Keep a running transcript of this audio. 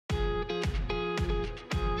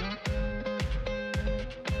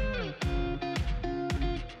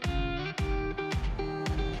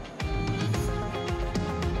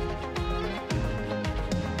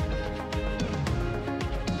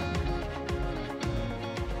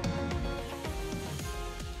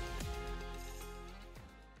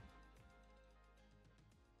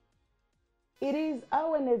It is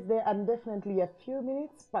our Wednesday and definitely a few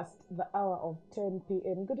minutes past the hour of 10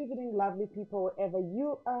 p.m. Good evening, lovely people, wherever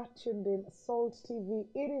you are tuned in. Salt TV,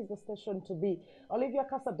 it is the station to be. Olivia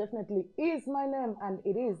Casa definitely is my name, and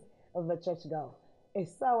it is the church girl.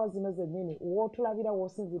 Esawa zino zenyini wotulabira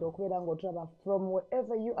wosinzira okubeera ng'otulaba from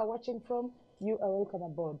wherever you are watching from. You are welcome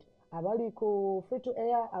aboard. Abali ku free to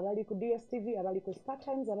air, abali ku DSTV, abali ku Star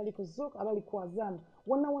Times, abali ku Zook, abali ku Azam.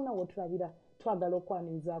 Wonna wotulabira twagala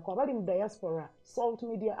okwanirizaako. Abali mu diaspora, Salt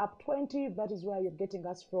Media up 20, that is where you're getting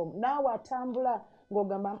us from. Now atambula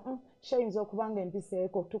ng'ogamba shayinza okubanga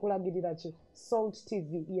empiseeko tukulagirira ki Salt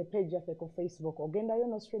TV ye page yaffe ku Facebook. Ogendayo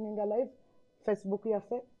no streaming live Facebook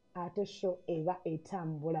yaffe ate show eba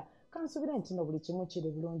etambula. Kansubira nti no buli kimu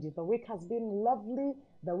kiri bulungi. The week has been lovely.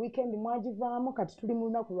 The weekend mwagivaamu kati tuli mu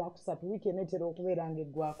lunaku lwakusatu weekend etera okubeera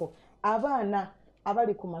ng'eggwako. Abaana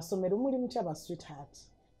abali ku masomero mulimu ki aba sweetheart.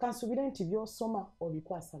 Kansubira nti by'osoma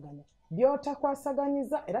obikwasaganya.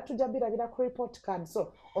 By'otakwasaganyiza era tujja birabira ku report card.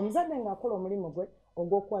 So omuzadde ng'akola omulimu gwe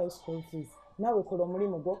ogw'okuwaayo school fees. Naawe kola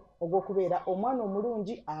omulimu gwo ogw'okubeera omwana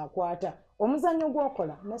omulungi akwata. Omuzannyo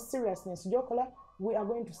gw'okola ne seriousness gy'okola, we are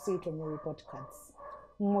going to see it on your report cards.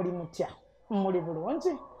 Muli mutya, muli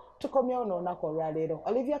bulungi. Tukomyewo n'olunaku olwaleero.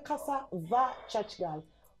 Olivia Casa, the church girl.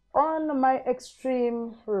 On my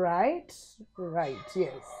extreme right,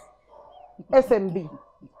 yes. SMB,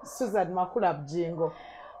 Susan MAKULA BUJJINGO.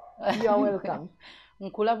 You are welcome.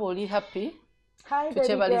 Nkulaba oli happy. Hi,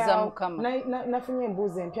 baby girl. Nafunye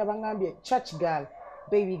embuuzi empya bangambye church girl,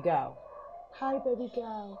 baby girl. Hi, baby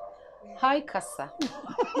girl. Hi, Kasa.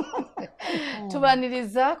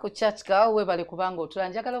 Tubaniriza ku church girl webale kubanga otula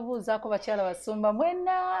njagala obuuzaako bakyala basumba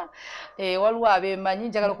mwenna. Waliwo abeemanyi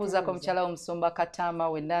njagala okubuuzaako mukyala omusumba Katama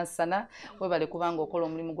wennansana webale kubanga okola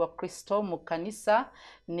omulimu gwa Kristo mu kkanisa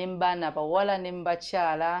ne mu baana abawala ne mu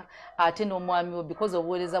bakyala ate n'omwami we because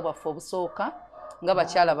obuweereza bwaffe obusooka nga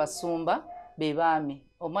bakyala basumba be baami.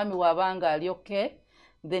 Omwami wabanga ali okay,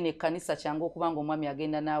 then ekkanisa kyangu okubanga omwami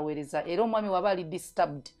agenda n'aweereza era omwami waba ali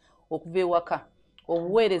disturbed okuva ewaka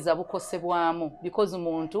obuweereza bukosebwamu because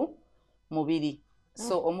muntu mubiri.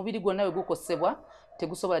 So omubiri gwonna we gukosebwa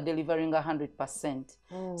tegusobola delivering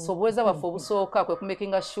 100%. So obuweereza bwaffe obusooka kwe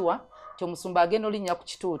kumakinga sure ti omusumba agenda olinnya ku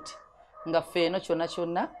kituuti nga ffeeno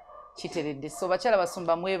kyonna kiteredde. So bakyala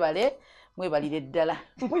basumba mwebalire ddala.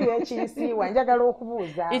 Mpulira ekiyisiiwa njagala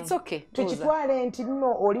okubuuza. It's okay. Tukitwale nti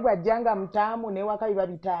nno oli bw'ajjanga mutaamu n'ewaka biba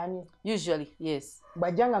bitaamye. Usually, yes.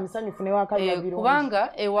 Bw'ajjanga musanyufu n'ewaka biba birungi.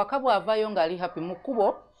 Kubanga ewaka bw'avaayo ng'ali happy mu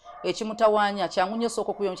kkubo ekimutawaanya kyangu nnyo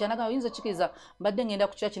sooka okuyonja naga oyinza okkiriza mbadde ngenda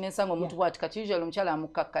ku kyaki n'ensanga omuntu bw'ati kati usually omukyala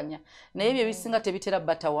amukkakkanya. Naye ebyo ebisinga tebitera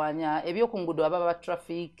batawaanya eby'oku nguudo aba ba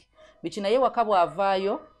traffic biki naye ewaka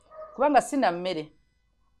bw'avaayo kubanga sina mmere.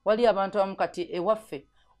 Wali abantu abamu kati ewaffe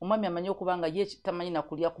omwami amanyi okubanga ye tamanyi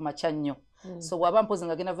nakulya ku makya nnyo. So bw'aba mpozi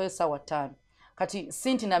nga agenda vayo ssaawa 5 kati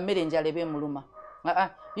sinti na mmere njala eba emuluma.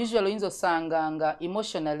 Usually oyinza osanga nga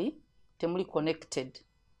emotionally temuli connected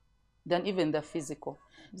than even the physical.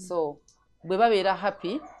 So bwe babeera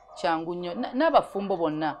happy kyangu nnyo n'abafumbo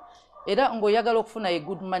bonna era ng'oyagala okufuna a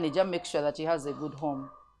good manager make sure that he has a good home.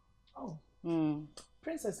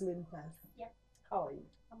 Princess Lynn Pass. Yeah. How are you?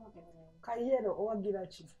 I'm okay. Kayero owagira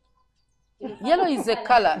ki? Yellow is a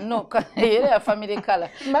color. No, yellow a family color.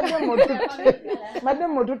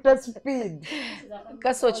 Madam Motuta speed.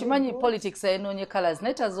 Kaso chimanyi politics ayinonye colors.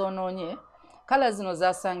 Neta zononye. Colors zino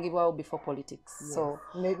zasangibwawo before politics. Yes. So,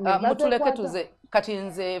 mutuleke tuze kati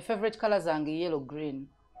nze favorite colors zange yellow green.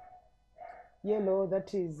 Yellow,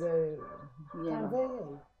 that is yellow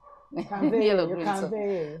green. So,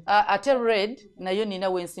 ate red nayo nina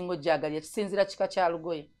wensingo jagalya kisinzira kika kya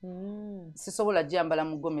lugoye. Sisobola jambala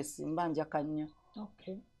mu gomesi mbanja kanyo.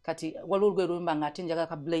 Okay. Kati walulwe lumba ngate njagala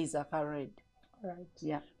ka blazer ka red. Right.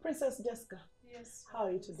 Yeah. Princess Jessica. Yes. How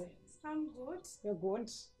are you today? I'm good. You're good?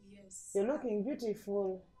 Yes. You're looking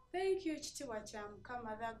beautiful. Thank you, Chitiwa Cham.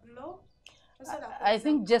 Mother Glow. I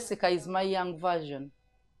think Jessica is my young version.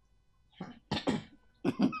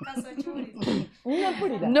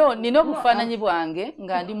 No, nino bufaananyi bwange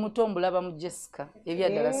nga ndi muto mbulaba mu Jessica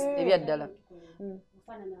ebyaddala.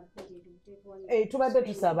 Tubadde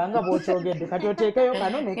tusaba nga bw'okyogedde kati oteekeyo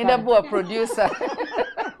kano ne ngenda buwa producer.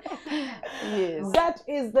 Yes. That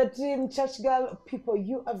is the team church girl people.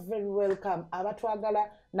 You are very welcome. Abatwagala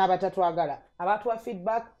n'abatatwagala. Abatuwa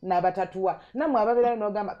feedback n'abatatuwa. Namwe ababeera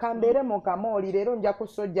n'ogamba kambeere mu kamooli leero nja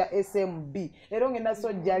kusojja SMB. Leero ngenda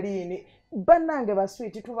sojja liini. Bannange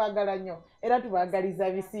basweet tubagala nnyo era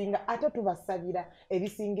tubagaliza bisinga ate tubasabira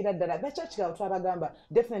ebisingira ddala. The church girl twabagamba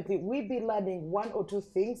definitely we be learning one or two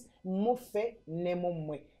things muffe ne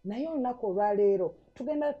mummwe. Naye olunaku olwaleero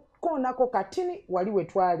tugenda koonako katini wali we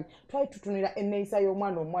twali tutunira enneeyisa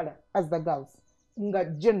y'omwana omuwala as the girls nga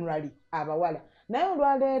generally abawala naye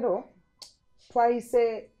olwaleero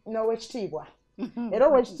twayise n'owekitiibwa era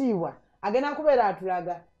owekitiibwa agenda kubeera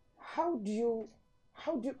atulaga how do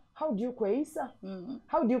you kweyisa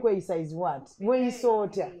how do you kweyisa is what weeyisa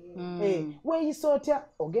otya weeyisa otya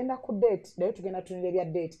ogenda ku date naye tugenda tunira ebya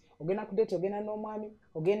date ogenda ku date ogenda n'omwami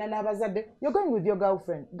ogenda n'abazadde you're going with your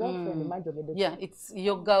girlfriend yeah it's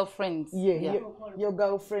your girlfriends your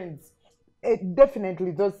girlfriends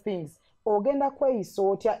definitely those things ogenda kweyisa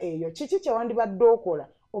otya eyo kiki kye wandibadde okola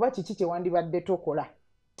oba kiki kye wandibadde tokola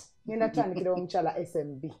ngenda tandikira omukyala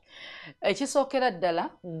SMB ekisookera ddala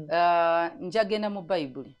njagenda mu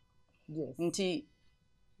bayibuli nti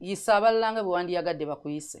yisa abalala nga bwe wandiyagadde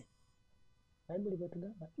bakuyise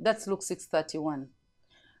that's Luke 6:31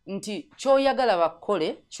 nti kyoyagala bakole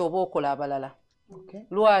kyoba okola abalala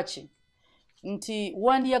lwaki nti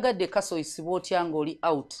wandiyagadde kasoyisibwa otya ng'oli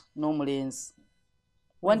out n'omulenzi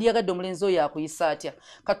wandiyagadde omulenzi oyo akuyisa atya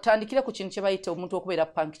katutandikire ku kintu kye bayita omuntu okubeera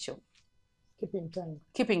punctual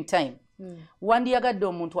keeping time wandiyagadde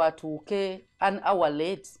omuntu atuuke an hour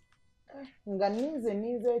late nga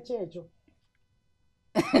ninze ekyekyo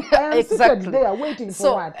exactly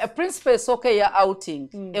so a principle esooka eya outing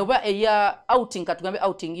oba eya outing katugambe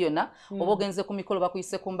outing yonna oba ogenze ku mikolo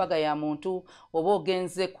bakuyise ku mbaga ya muntu oba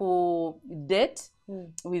ogenze ku date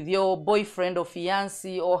with your boyfriend or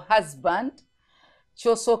fiancé or husband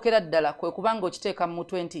kyosookera ddala kwe kubanga okiteeka mu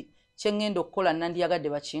mutwe nti kyengenda okukola nandiyagadde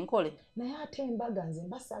bakinkole naye ate embaga nze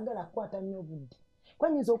mbasaagala kukwata nnyo obudde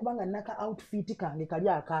kwanyinza okubanga naka outfit kange kali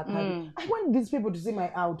akaakabi I want these people to see my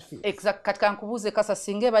outfit exact kati kankubuuze kasa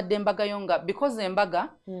singa ebadde embaga yonga because embaga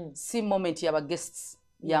si moment yaba guests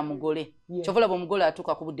ya mugole kyovulaba omugole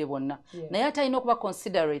atuuka ku budde bwonna naye ate alina okuba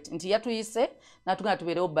considerate nti yatuyise n'atugenda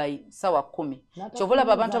tubeerewo by sawa 10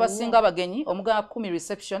 kyovulaba abantu abasinga abagenyi omugala 10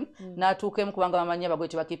 reception n'atuuka emu kubanga bamanyi abagole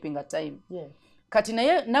tebakeepinga time kati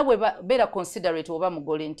naye nawe beera considerate oba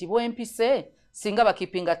mugole nti bwempise singa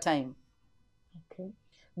bakeepinga time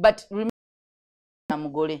but remember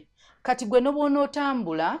mugole kati gwe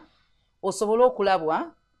n'obwonootambula osobola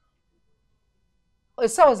okulabwa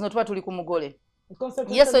essaawa zino tuba tuli ku mugole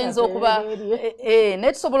yes oyinza okuba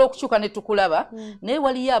naye tusobola okukyuka ne tukulaba naye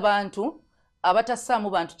waliyo abantu abatassaamu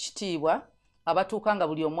bantu kitiibwa abatuuka nga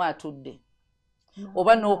buli omu atudde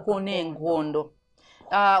oba n'okuona engondo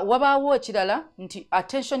wabaawo ekirala nti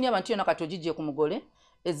attention y'abantu yonna kati ogijje ku mugole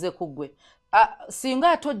ezze ku ggwe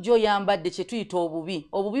singa ate ojja oyambadde kye tuyita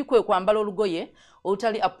obubi kwe kwambala olugoye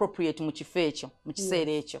olutali appropriate mu kifo ekyo mu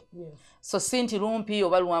kiseera ekyo so si nti lumpi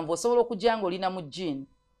oba luwanvu osobola okujja nga olina mu jean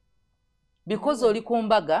because oli ku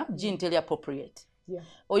mbaga jean teri appropriate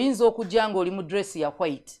oyinza okujja nga oli mu dress ya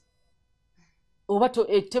white oba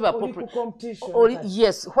teba appropriate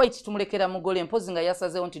yes white tumulekera mugole mpozi nga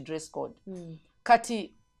yasazeewo nti dress code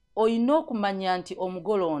kati oyina okumanya nti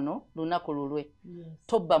omugole ono lunaku lulwe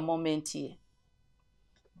tobba moment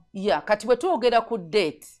ye kati bwe twogera ku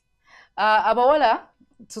date abawala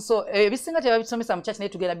ebisinga tebabisomesa mu church naye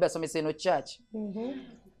tugenda bibasomesa eno church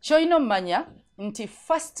kyolina omumanya nti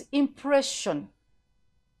first impression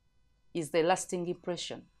is the lasting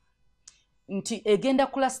impression nti egenda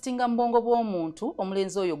kulastinga mu bwongo bw'omuntu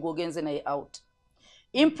omulenzi oyo gwogenze naye out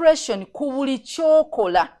impression ku buli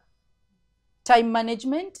kyokola time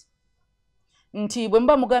management nti bwe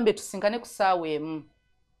mba mugambe tusinkane ku ssaawa emu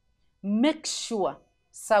make sure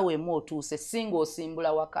ssaawa emu otuuse singa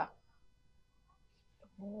osimbula waka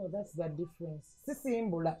that's the difference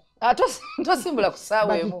sisimbula tosimbula ku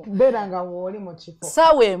ssaawa emu beera nga wooli mu kifo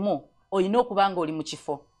ssaawa emu olina okuba nga oli mu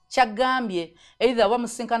kifo kyagambye either oba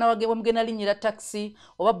musinkana wamugenda linnyira taxi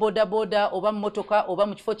oba bodaboda oba mumotoka oba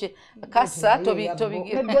mu kifo kye kasa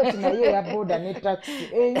naye ya boda ne taxi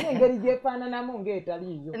engeri gyefaananamu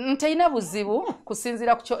ng'etaliiyo teyina buzibu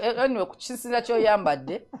kusinziira kukisinziira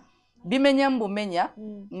kyoyambadde bimenya mu bumenya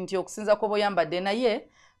nti okusinza kw'oba oyambadde naye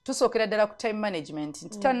tusookera ddala ku time management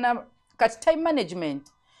nti kati time management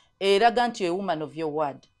eraga nti a woman of your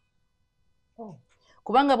word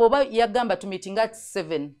kubanga bw'oba yagamba to meeting at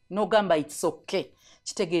 7 n'ogamba it's okay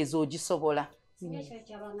kitegeeza ogisobola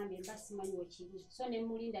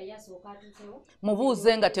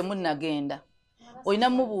mubuuze nga temunnagenda olina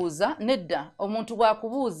mubuuza nedda omuntu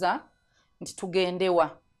bw'akubuuza nti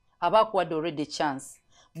tugendewa aba akuwadde already chance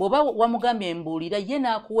bw'oba wamugambye embuulira ye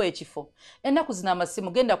n'akuwa ekifo ennaku zino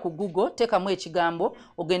amasimu genda ku Google teekamu ekigambo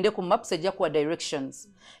ogende ku maps ejja kuwa directions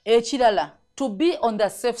ekirala to be on the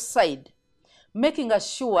safe side making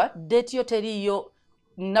sure date yo teriyo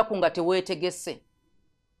nnaku nga teweetegese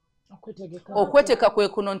okweteeka kwe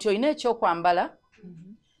kuno nti olina ekyokwambala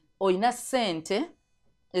olina ssente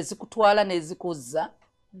ezikutwala n'ezikuzza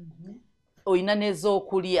oyina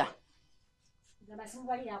n'ez'okulya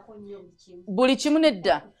buli kimu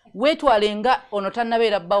nedda weetwalenga ono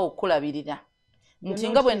tannabeera bbawo okukulabirira nti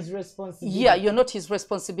nga bwe you're not his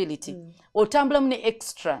responsibility otambulamu ne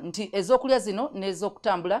extra nti ez'okulya zino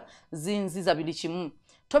n'ez'okutambula zinziza buli kimu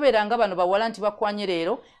tobeeranga bano bawala nti bakwanye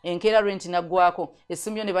leero enkeera rent naggwako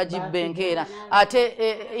essimu yo ne bagibba enkeera ate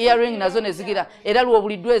earring nazo ne zigira era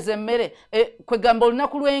lw'obuliddwa ez'emmere kwegamba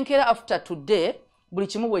olunaku lw'enkeera after today buli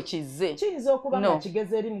kimu bwe kizze kiyinza okuba nga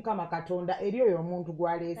kigezo eri Mukama Katonda eri oyo omuntu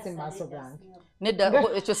gw'aleese mu maaso gange nedda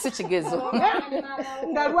ekyo si kigezo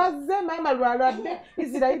nga lwazze maama lwalwadde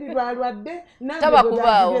Isirayiri lwalwadde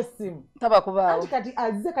taba kubaawo kati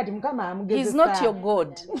azze kati Mukama amugezesa he's not your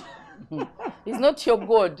God he's not your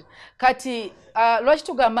God kati lwaki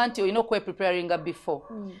tugamba nti olina okwepreparinga before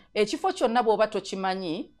ekifo kyonna bw'oba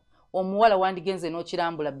tokimanyi omuwala wandigenze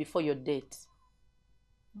n'okirambula before your date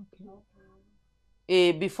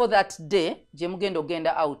before that day gye mugenda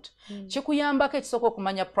ogenda out kikuyambako ekisooka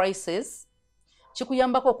okumanya prices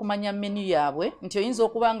kikuyambako okumanya menu yaabwe nti oyinza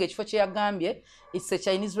okuba nga ekifo kye yagambye it's a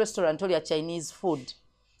Chinese restaurant olya Chinese food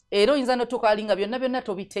era oyinza n'otuuka ali nga byonna byonna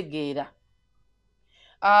tobitegeera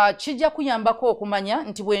kijja kuyambako okumanya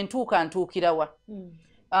nti bwe ntuuka ntuukirawa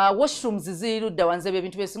washrooms ziri ludda wanze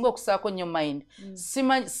ebintu byesinga okusaako nnyo mind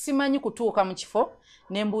simanyi kutuuka mu kifo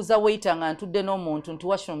ne mbuuza waiter nga ntudde n'omuntu nti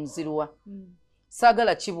washrooms ziruwa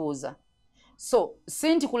saagala kibuuza so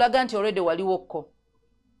si nti kulaga nti already waliwoko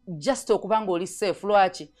just okuba nga oli safe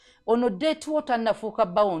lwaki ono date wo tannafuuka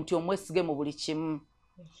bbawo nti omwesige mu buli kimu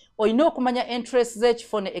olina okumanya interest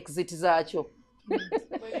z'ekifo ne exit zaakyo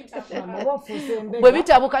bwe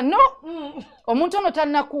bitabuka no omuntu ono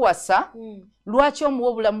tannakuwasa lwaki omuwa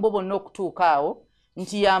obulamu bwo bwonna okutuuka awo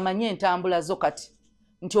nti yamanye entambula zo kati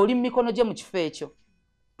nti oli mu mikono gye mu kifo ekyo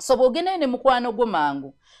so bw'ogendayo ne mukwano gwo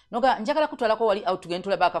mangu noga njagala kutwalako wali out tugende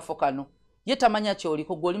tulaba akafo kano ye tamanya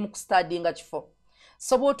kyoliko gwe oli mu kustadinga kifo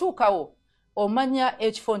so bw'otuukawo omanya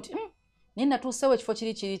ekifo nti naye natuusewo ekifo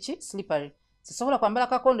kiriki slippery sisobola kwambala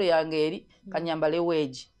kakondo yange eri kanyambale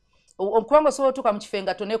weegi okubanga osobola otuuka mu kifo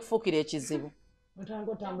engato neekufuukira ekizibu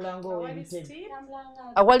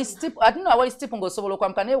awali stip ng'osobola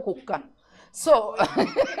okwambuka naye okukka so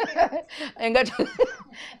engato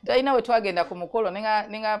talina we twagenda ku mukolo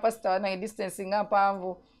nenga pasita nange distance nga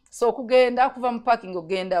mpanvu so okugenda kuva mu parking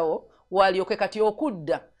ogendawo walyoke kati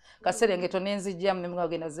okudda kaserengeto nenzijjamu nemuga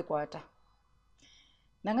ogenda zikwata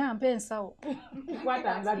nanga mpe ensawo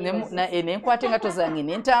nenkwata engato zange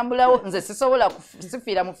nentambulawo nze sisobola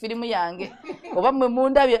kusifiira mu firimu yange oba mmwe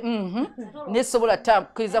mundabye nesobola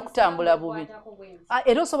kukkiriza kutambula bubi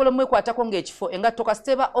era osobola omwekwatako ng'ekifo engatto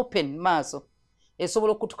kasiteba open maaso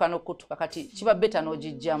esobola okutuka n'okutuka kati kiba beta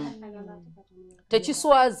n'ogijjamu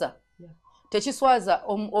tekiswaza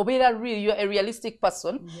obeera a realistic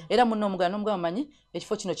person era munno omugana omugamba manyi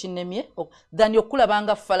ekifo kino kinnemye than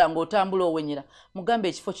okulabanga fala ng'otambula owenyera mugambe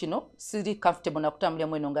ekifo kino siri comfortable nakutambulira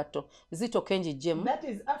mweno ngatto zitoke njijjemu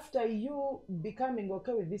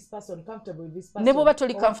ne bw'oba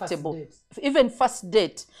toli comfortable even first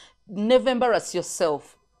date never embarrass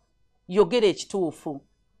yourself yogera ekituufu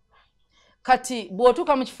kati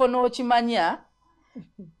bw'otuuka mu kifo n'okimanya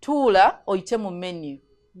tuula oyite mu menu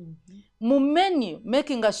mu menu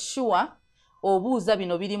making sure obuuza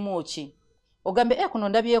bino birimu ki ogambe kuno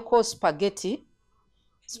ndabyeko spaghetti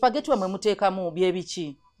wamwe muteekamu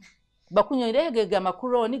byebiki bakunyonera ge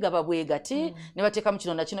makuroni gaba bwe gati ne bateekamu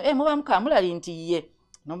kino na kino muba mukamulali nti ye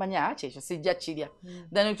nomanya ekyo sijja kirya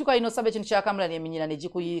then okutuuka ino osaba ekintu kya kamulali eminyira ne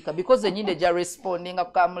gikuyiika because enyinde gya respondinga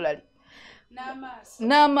ku kamulali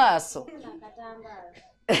n'amaaso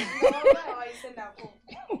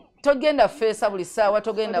togenda feesa buli ssaawa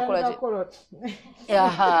togenda kola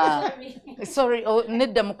sorry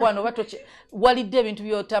nedda mukwano oba walidde ebintu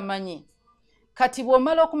by'otamanyi kati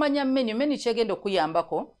bw'omala okumanya menu kyegenda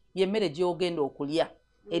okuyambako yemmere gy'ogenda okulya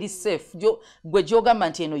eri safe gwe gy'ogamba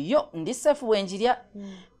nti eno yo ndi safe bwenjirya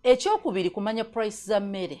ekyokubiri kumanya price za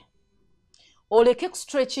mmere oleke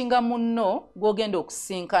kustretchinga munno gw'ogenda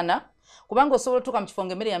okusinkana kubanga osobola otuuka mu kifo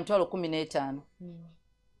ng'emmere ya mitwalo 15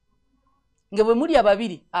 nge bwe muli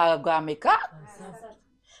ababiri agameka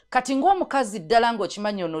kati ng'omukazi ddala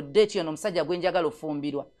ng'okimanyi ono date ono omusajja gwenjagala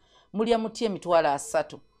ofumbirwa mulya muti emitwalo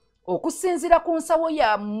 3 okusinziira ku nsawo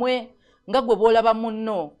yammwe nga gwe bw'olaba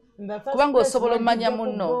munno kubanga osobola omanya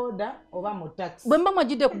munno bwe mba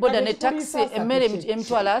mwajjidde ku boda ne taxi emmere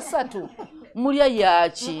emitwalo 3 mulya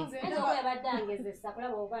yaki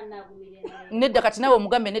nedda kati nawe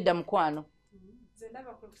omugambe nedda mukwano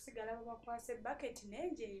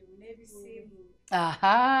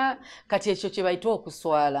kati ekyo kye bayita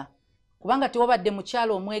okuswala kubanga tewabadde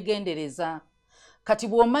mukyalo omwegendereza. Kati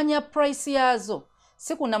bw'omanya price yazo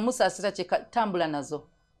si kunamusaasira kyetambula nazo.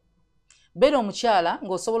 Beera omukyala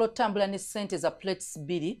ng'osobola otambula ne ssente za plates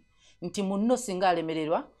 2 nti munno singa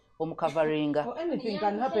alemererwa omukavaringa.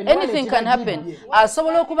 Anything can happen.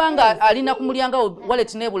 Asobola okuba nga alina ku mulyango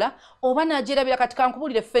wallet nebula oba n'agyerabira kati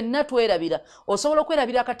kankubulire ffenna twerabira. Osobola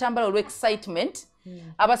okwerabira akatambala olw'excitement.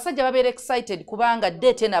 Abasajja babeera excited kubanga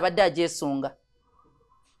date eno abadde agyesunga.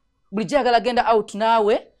 Bulijjo ayagala genda out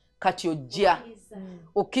naawe kati ojja.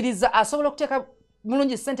 Okkiriza asobola okuteeka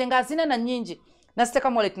mulungi ssente ng'azina na nnyingi. Nasiteeka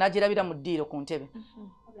mu wallet n'agyerabira mu ddiiro ku ntebe.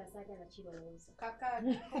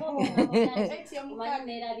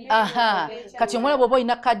 Aha, kati omwala bw'oba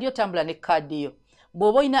olina kaadi yo tambula ne kaadi yo.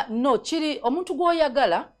 Bw'oba olina no kiri omuntu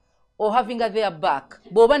gw'oyagala o having their back.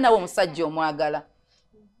 Bw'oba nawe omusajja omwagala.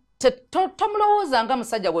 Tomulowooza nga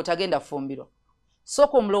musajja gw'otagenda fumbiro.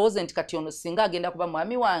 Sooka omulowooze nti kati ono singa agenda kuba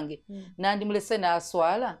mwami wange nandimulese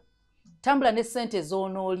n'aswala. Tambula ne ssente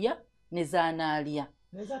z'onoolya ne z'anaalya.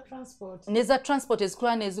 Neza transport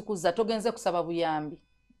ezikola n'ezikuza togenze kusaba buyambi.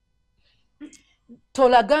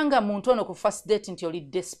 Tolaganga muntu ono ku first date nti oli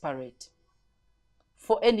desperate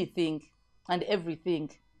for anything and everything.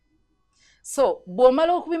 So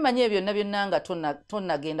bw'omala okubimanya ebyo byonna nga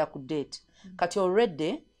tonnagenda ku date kati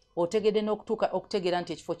already otegedde n'okutuuka okutegeera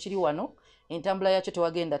nti ekifo kiri wano entambula yakyo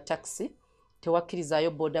tewagenda taxi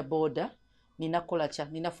tewakkirizaayo boda nina kola kya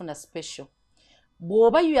ninafuna special.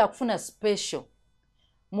 Bw'oba yakufuna special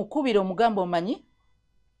mukubire omugamba omanyi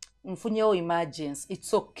nfunyewo emergency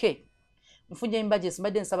it's okay. Mfunye emergency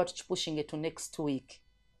mbadde nsaba tukipushinge to next week.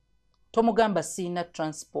 Tomugamba sina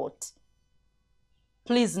transport.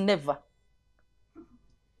 Please never.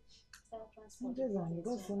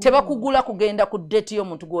 Tebakugula kugenda ku date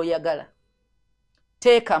y'omuntu gw'oyagala.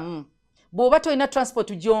 Teekamu. Bw'oba tolina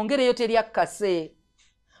transport gyongereyo teri akkase.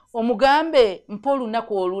 Omugambe mpa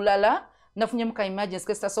olunaku olulala nafunyemu ka emergency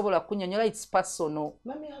kesi tasobola kunnyonnyola it's personal.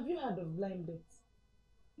 Mami, have you heard of blind dates?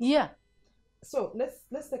 Yeah. So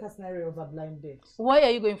let's take a scenario of a blind date. Why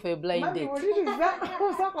are you going for a blind Mami, date?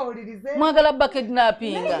 Mwagala ba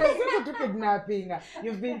kidnapping.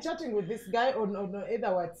 You've been chatting with this guy on either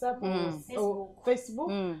WhatsApp or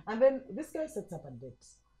Facebook, and then this guy sets up a date.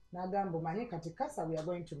 Nagambo manye kati kasa we are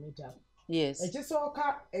going to meet up. Yes.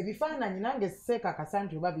 Ekisooka ebifaananyi nange seeka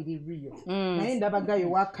kasanti oba biri real. Naye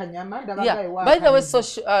ndabagayo wakanyama, ndabagayo wakanyama. By the way,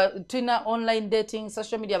 Twitter online dating,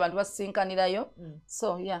 social media abantu basinkanirayo.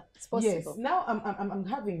 So yeah, it's possible. Yes. Now I'm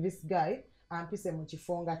having this guy ampise mu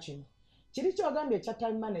kifonga kino. Kiri kyogambye ekya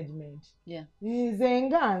time management. Yeah. Nze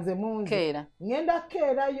nganze munze. Keera. Ngenda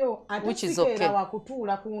keerayo ate sikeera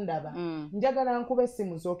wakutuula kundaba. Njagala nkube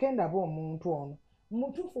essimu zooke ndaba omuntu ono.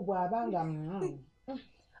 Mutuufu bw'abanga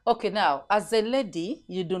Okay, now, as a lady,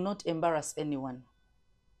 you do not embarrass anyone.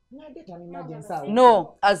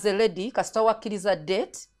 No, as a lady, kasita wakkiriza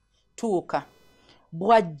date, tuuka.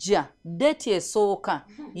 Bwajja, date esooka,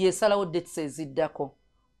 yesalawo dates eziddako.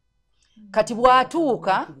 Kati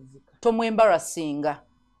bw'atuuka, tomwembarassinga.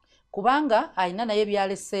 Kubanga, alina naye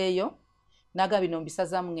byaleseeyo, naga bino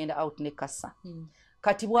mbisazaamu ngenda out ne kasa.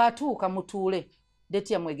 Kati bw'atuuka mutuule,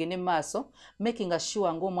 date yamwegene maaso, making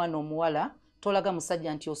sure ng'omwana omuwala, tolaga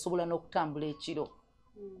musajja nti osobola n'okutambula ekiro.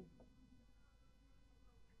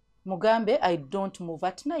 Mugambe, I don't move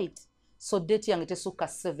at night. So date yange tesukka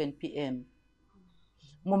 7 p.m.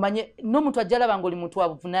 Mumanye, n'omuntu ajjalaba ng'oli muntu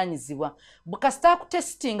wabuvunaanyizibwa. Kasita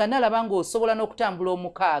akutesitinga n'alaba ng'osobola n'okutambula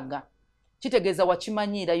omukaaga. Kitegeeza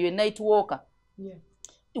wakimanyiira, you a night walker. Yeah.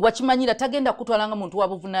 Wakimanyiira tagenda kutwala nga muntu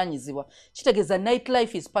wabuvunaanyizibwa. Kitegeeza night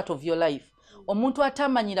life is part of your life. Omuntu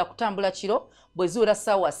atamanyira kutambula kiro, bweziwera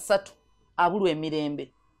ssaawa 3. Abulwa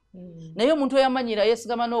emirembe. Naye omuntu eyamanyira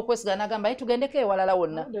yesigama n'okwesiga n'agamba ayi tugendeko ewalala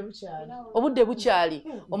wonna. Obudde bukyali.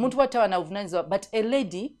 Omuntu bw'ataba na buvunaanyizibwa. But a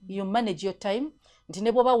lady, you manage your time. Nti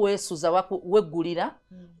ne bw'oba weesuza weggulira,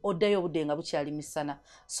 oddayo obudde nga bukyali misana.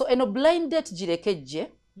 So eno blind date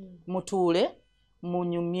girekejje, mutuule,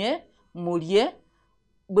 munyumye, mulye,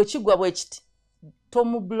 bwe kigwa bwe kiti.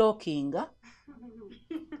 Tomu blockinga,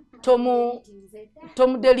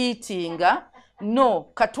 tomu deletinga. No,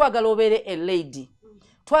 katwagala obeere a lady.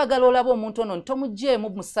 Twagala olaba omuntu ono tomugjeemu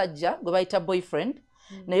musajja gwe bayita boyfriend,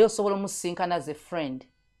 naye osobola omusinkana as a friend.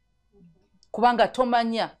 Kubanga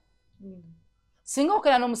tomanya. Singa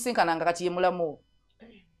okera n'omusinkana nga kati ye mulamu.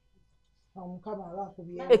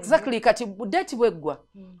 Exactly, kati date bweggwa.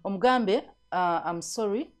 Omugambe, I'm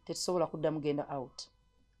sorry, tetusobola kudda mugenda out.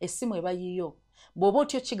 Essimu eba yiyo. Bw'oba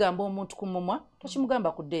otyo kigamba omuntu ku mumwa,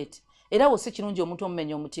 tokimugamba ku date. era wo si kirungi omuntu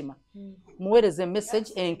omumenya omutima muweereze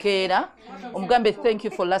message enkeera omugambe thank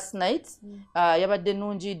you for last night yabadde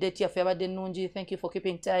nnungi date yaffe yabadde nnungi thank you for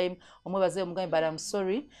keeping time omwebaze omugambe but I'm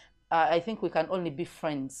sorry I think we can only be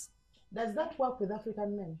friends. Does that work with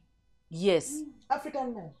African men? Yes.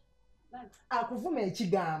 African men akuvuma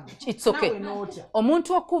ekigambo it's okay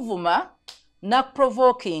omuntu okuvuma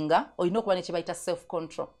nakuprovokinga olina okuba ne kye bayita self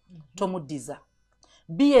control tomuddiza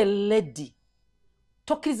be a lady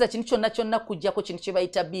tokkiriza kintu kyonna kyonna kujjako kintu kye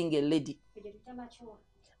bayita being a lady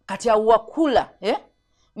kati awakula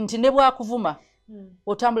nti ne bwakuvuma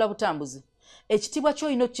otambula butambuzi ekitibwa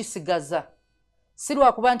ky'olina okukisigaza si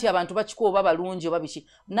lwakuba nti abantu bakikuwa oba balungi oba biki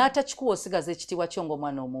n'atakikuwa osigaza ekitibwa kyo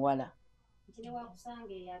ng'omwana omuwala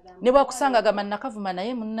ne bwakusanga agamba nakavuma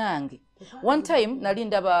naye munnange one time nali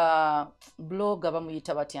ndaba blogger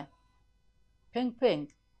bamuyita batya peng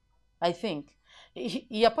I think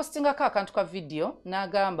yapostingako akantu ka video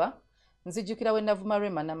n'agamba nzijjukira we navuma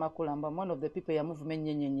Rema Namakula mba one of the people yamuvuma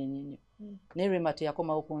ennyo naye Rema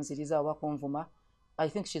teyakomawo kunziriza oba kunvuma. I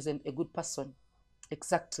think she's a good person.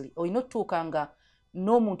 Exactly. Olina otuuka nga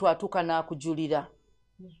n'omuntu atuuka n'akujulira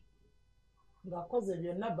ngakoze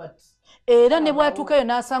byonna but era ne bwatuukayo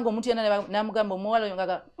n'asanga omuntu yenna n'amugamba omuwala oyo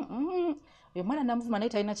ngaga oyo mwana namuvuma naye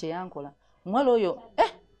talina kye yankola omuwala oyo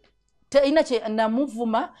talina kye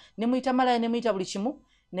namuvuma ne muyita malaya ne muyita buli kimu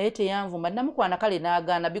naye teyanvuma namukwana kale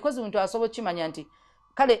n'agaana because omuntu asobola okukimanya nti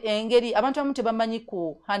kale engeri abantu abamu tebamanyi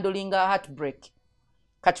ku handling a heartbreak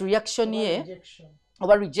kati reaction ye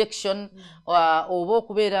oba rejection oba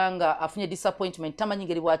okubeera nga afunye disappointment tamanyi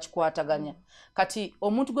ngeri bwakikwataganya kati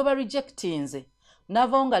omuntu gwe ba rejectinze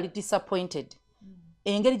nava nga ali disappointed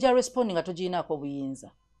engeri gya responding nga togiyinaako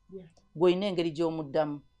obuyinza gwe olina engeri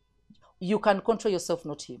gy'omuddamu you can control yourself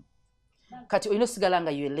not him kati olina osigala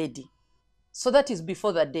nga you a lady so that is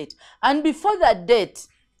before that date and before that date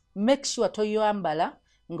make sure toyambala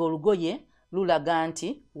ng'olugoye lulaga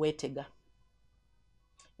nti weetega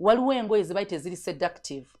waliwo engoye zibayite ziri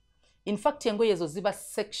seductive in fact engoye ezo ziba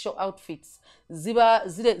sexual outfits ziba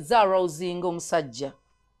za arousing omusajja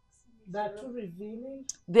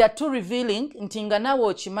they are too revealing nti nga naawe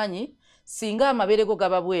okimanyi singa amabeere go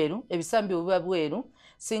gaba bweru ebisambi biba bweru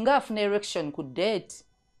singa afuna erection ku date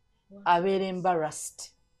abeera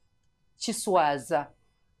embarrassed kiswaza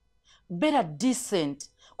better decent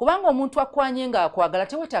kubanga omuntu akwanye nga akwagala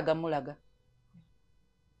tewetaaga mulaga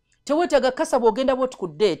tewetaaga kasaba ogenda bwoti ku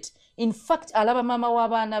date in fact alaba maama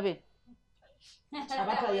w'abaana be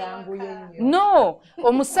no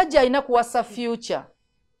omusajja alina kuwasa future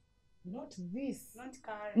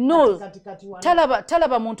no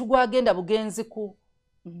talaba muntu gwagenda bugenzi ku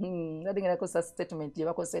nadingenakosa statement gye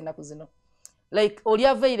bakosa ennaku zino like oli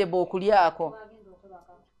available okulyako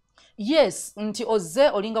yes nti ozze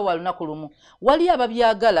olinga wa lunaku lumu wali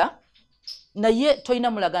ababyagala naye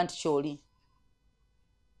tolina mulaga nti kyoli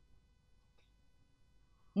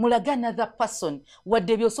mulaga another person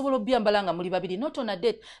wadde byosobola obyambala nga muli babiri not on a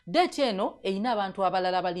date eno eyina abantu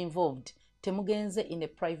abalala abali involved temugenze in a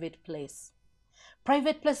private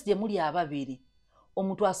place gye muli ababiri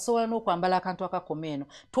omuntu asobola n'okwambala akantu akakoma eno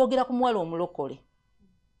twogera ku muwala omulokole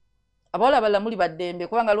abawala abalala muli baddembe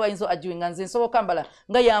kubanga lwayinza ajuinga nze nsobola okambala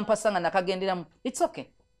nga yampasa nga nakagenderamu it's okay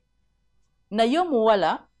naye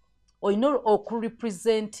omuwala olina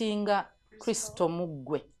okurepresentinga Kristo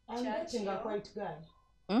muggwe. I'm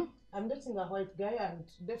dating a white guy and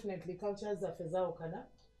definitely cultures are fezawukana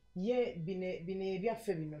ye bine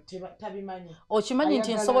byaffe bino tabimanyi okimanyi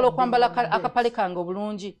nti nsobola okwambala akapale kange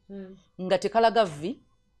obulungi nga tekalaga vi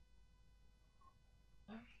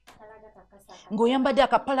ng'oyambadde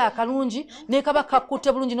akapale akalungi ne kaba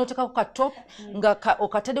kakutte bulungi n'otekako ka top nga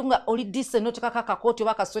okatadde nga oli decent n'otekako akakooti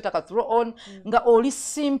oba akasweta ka throw on nga oli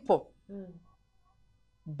simple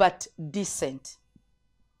but decent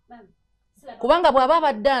kubanga bw'aba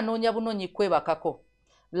abadde anoonya bunoonyi kwebakako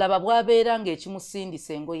laba bw'abeera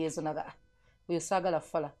ng'ekimusindisa engoye ezo naga oyo saagala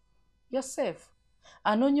fala yourself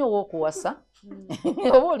anoonya ow'okuwasa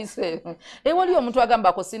oba oli seefu ewali omuntu agamba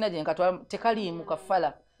akosina gye nkatwala tekaliimu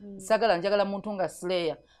kafala saagala njagala muntu nga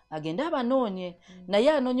Slayer agende abanoonye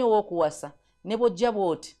naye anoonya ow'okuwasa ne bw'ojja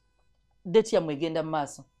bw'oti date yammwe egenda mu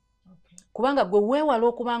maaso kubanga gwe weewala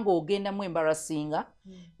okuba nga ogendamu embarasinga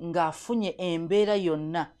ng'afunye embeera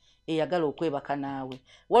yonna eyagala okwebaka naawe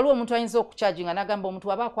waliwo omuntu ayinza okucharginga n'agamba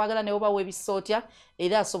omuntu aba akwagala naye oba weebisootya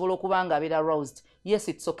era asobola okuba nga abeera aroused yes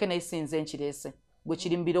it's okay naye sinze enkireese gwe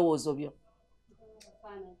kiri mu birowoozo byo.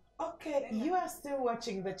 Okay, you are still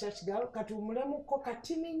watching The Church Girl. Katumulemuko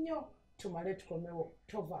katini nnyo tumale tukomewo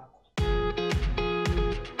tovaako.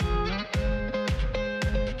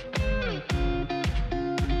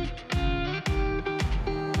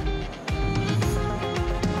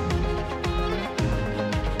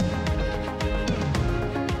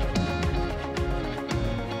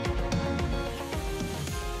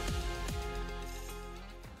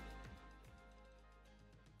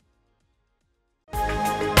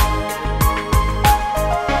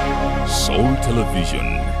 Television,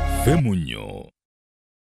 Femunyo.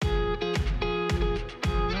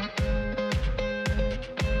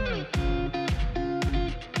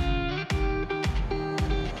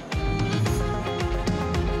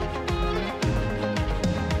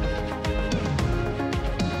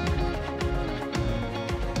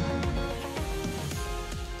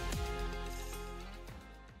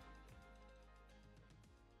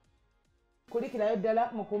 Kulikirayo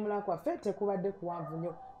ddala mu kuwummula kwaffe tekubadde kuwanvu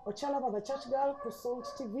nnyo. Okyalaba the Church Girl ku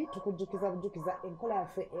Salt TV tukujjukiza enkola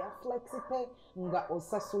yaffe eya FlexiPay nga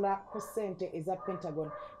osasula ku ssente eza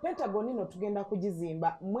Pentagon. Pentagon ino tugenda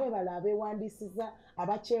kugizimba mwebala abeewandiisiza,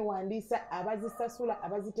 abakyewandiisa, abazisasula,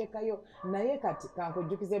 abaziteekayo, naye kati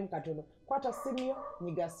kankujjukizemu katono. Kwata simyo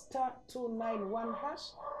nyiga *291#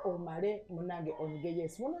 omale munange onyige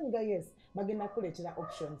yes. Munonyiga yes bagenda kuleetera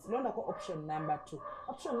options. Londako option number 2.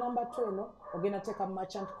 Option number 2 eno ogenda teeka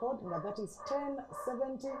merchant code nga that is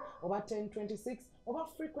 1070 oba 1026 oba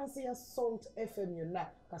frequency ya Salt FM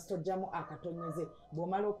yonna kasito ojjamu akatonyeze.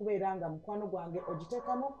 Bw'omala okubeera nga mukwano gwange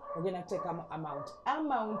ogiteekamu ogenda kuteekamu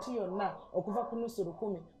amount yonna okuva ku nusu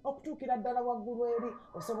 1,000 okutuukira ddala waggulu eri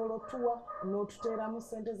osobola otuwa n'otuteeramu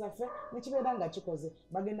ssente zaffe nekibeera nga kikoze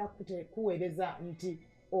bagenda kuweereza nti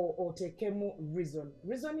oteekemu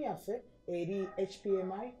reason yaffe eri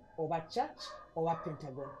HPMI oba church oba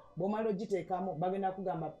Pentagon. Bw'omala ogiteekamu bagenda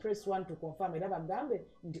kugamba press 1 to confirm era bagambe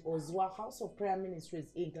nti oziwa House of Prayer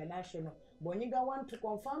Ministries International. Bw'onyiga 1 to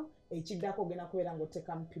confirm ekiddako ogenda kubeera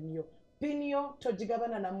ng'oteekamu pinyo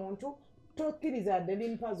togigabana na muntu tokkiriza ddala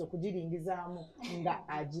mpazo kugiringizaamu nga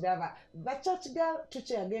agiraba. The Church Girl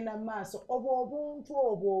tukyagenda mu maaso obuntu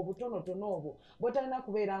obwo obutonotono obwo bw'otalina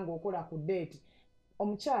kubeera ng'okola ku date.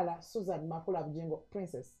 Omukyala Susan Makula Bujjingo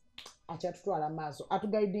Princess akyatutwala maaso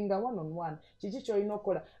atugaidinga 1-on-1 kiki ky'olina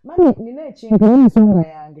okukola. Mami nina ekintu ensonga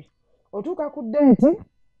yange otuuka ku date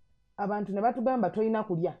abantu ne batugamba tolina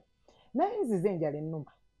kulya naye nzize enjala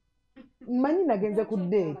ennuma mmanyi nagenze ku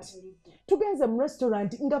date tugenze mu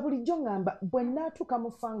restaurant nga bulijjo ngamba bwe naatuuka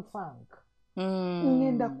mu fang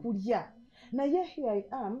ngenda kulya naye here I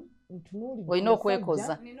am ntunuulidde olina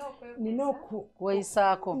okwekoza nina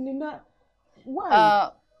weeyisaako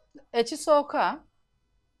ekisooka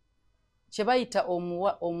kye bayita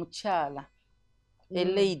omukyala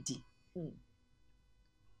lady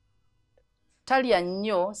talya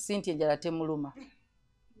nnyo sinti enjala temuluma.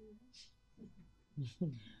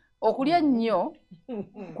 Okulya nnyo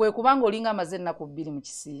kwe kubanga olinga amaze ennaku 2 mu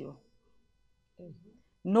kisiibo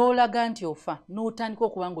n'olaga nti ofa n'otandika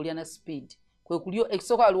okubanga olya na speed kwe kulya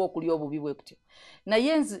ekisooka waliwo okulya obubi bwe kutyo.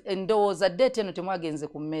 Naye ndowooza date eno temwagenze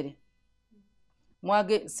ku mmere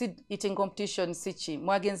eating competition siki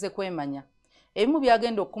mwagenze kwemanya. Ebimu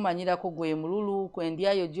byagenda okumanyirako gwe mululu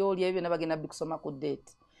kwendyayo gy'olya ebyo nabagenda bikusoma ku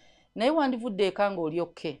date. Naye wandivudde eka nga oli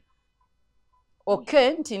okay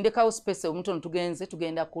nti ndekawo space omutono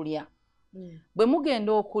tugenda kulya. Bwe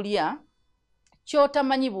mugenda okulya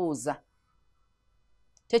kyotamanyi buuza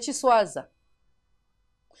tekiswaza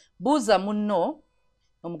buuza munno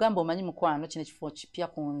omugamba omanyi mukwano kino ekifo kipya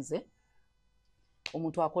ku nze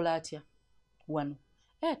omuntu akola atya wano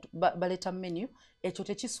baleta menu ekyo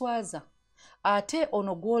tekiswaza. Ate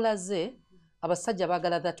ono gwolaze abasajja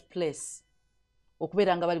baagala that place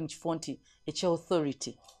okubeera nga bali mu kifo nti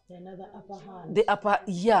ekya-authority the upper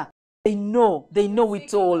they know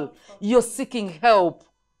it all. You're seeking help.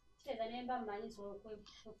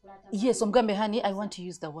 Yes, omugambe honey I want to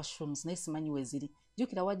use the washrooms naye simanyi weziri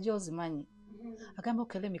jukira wajja ozimanyi agamba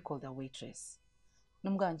okay let me call the waitress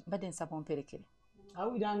nomugamba mbadde nsaba omperekere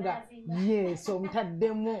awiranga yes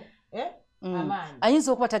omutaddemu amaanyi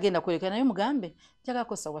ayinza okuba tagenda kwerekera naye mugambe njagala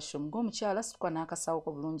kosa washroom ng'omukyala situka n'akasawo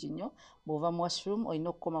ko bulungi nnyo bw'ova mu washroom olina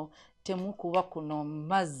okukomawo temukuba kuno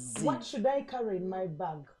mazzi. What should I carry in my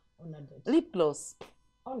bag on a date? Lip gloss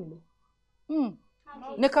only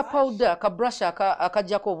ne ka powder ka brush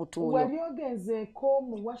akajjako obutuuyo. Wali ogenzeeko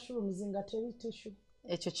mu washrooms nga teri tissue?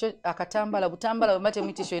 Ekyo akatambala butambala bwe mate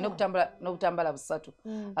mitisho ino kutambala n'obutambala busatu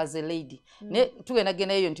as a lady. Ne tugenda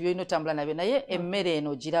genda eyo nti byolina otambula nabyo naye emmere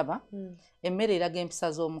eno giraba emmere eraga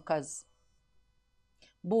empisa z'omukazi.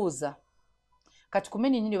 Buuza kati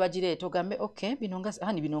kumeni nyinyi bagireeta ogambe okay bino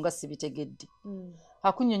nga sibitegedde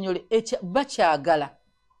akunnyonnyole bakyagala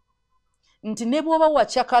nti ne bw'oba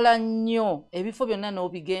wakyakala nnyo ebifo byonna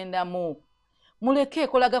n'obigendamu muleke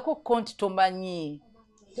ekolagako konti tomanyi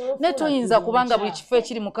ne toyinza kubanga buli kifo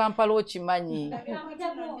ekiri mu Kampala okimanyi.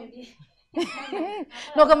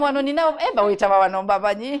 Nogamba wano nina bawetaba wano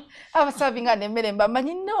mbamanyi abasavinga nemmere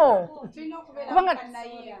mbamanyi no kubanga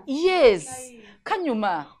yes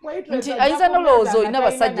kanyuma nti ayiza nolowooza olina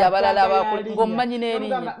basajja abalala abakulu ng'omumanyi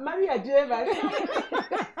n'erinnya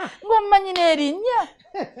ng'omumanyi n'erinnya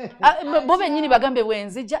bo bennyini bagambe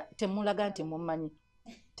bwenzija temulaga nti mumanyi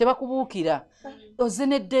tebakubuukira oze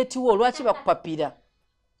ne ddeeti wo lwaki bakupapira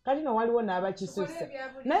kati no waliwo n'abakisusse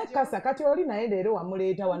naye kasa kati oli naye leero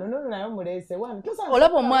wamuleeta wano nono naye omuleese wano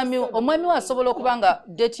olaba omwami we asobola okuba nga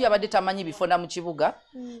deeti yabadde tamanyi bifona mu kibuga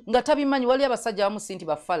nga tabimanyi wali abasajja abamu sinti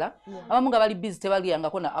bafala abamu nga bali busy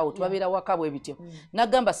tebaliyangako na out babeera waka bwe bityo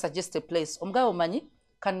n'agamba suggest a place omugabe omanyi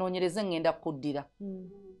kanoonyereze ngenda kuddira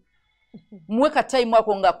muwe ka time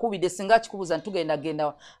ako nga kubide singa kikubuza ntugenda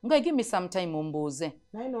gendawa nga give me some time mumbuuze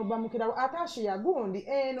naye n'obamukira atashi yagundi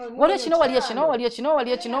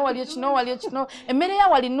waliyo kino emmere ya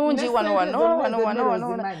wali nnungi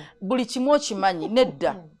wano buli kimu okimanyi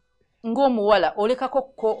nedda ng'omuwala olekako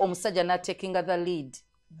ko omusajja n'atekinga the lead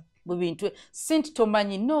mu bintu sinti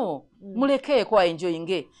tomanyi no mulekeeko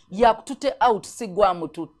enjoyinge yakututte out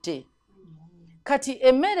sigwamututte kati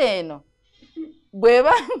emmere eno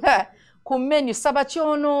bwebanga ku menu saba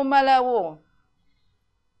ky'onoomalawo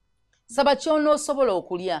saba ky'onoosobola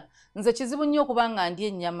okulya nze kizibu nnyo okuba nga ndya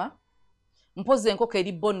ennyama mpozi enkoko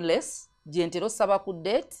eri boneless gye ntera osaba ku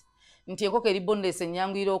date nti enkoko eri boneless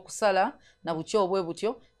ennyanguira okusala na butyo obwe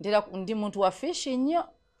butyo ndi muntu wa fish nnyo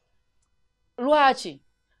lwaki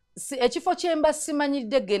ekifo kye mba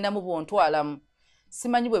simanyiridde genda mu bontwalamu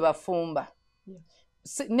simanyi bwe bafumba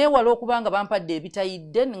newala okuba nga bampadde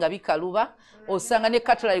ebitayidde nga bikaluba osanga ne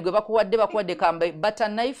cutlery gwe bakuwadde kamba butter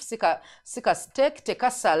knife sika steak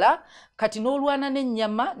tekasala kati n'olwana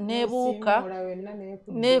n'ennyama nebuuka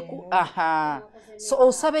so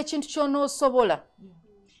osaba ekintu ky'onoosobola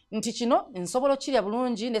nti kino nsobola okirya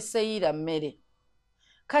bulungi ne seeyira mmere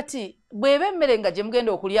kati bw'eba emmere nga gye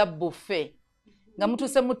mugenda okulya buffet nga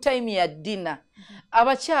mutuuse mu time ya dina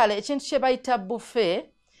abakyala ekintu kye bayita buffet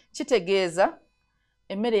kitegeeza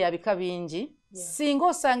emmere ya bika bingi singa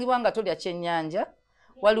osangibwa nga tolya kyennyanja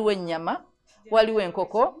waliwo ennyama waliwo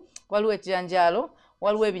enkoko waliwo ekijanjaalo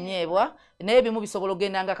waliwo ebinyeebwa naye ebimu bisobola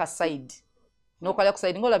ogenda nga ka side n'okalya ku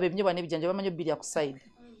side ng'olaba ebinyeebwa n'ebijanjaalo bamanyi obbirya ku side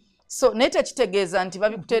so naye tekitegeeza nti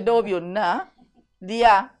babikuteddewo byonna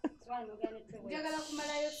lya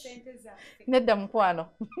nedda mukwano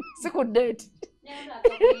si ku date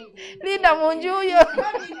linda mu njuyo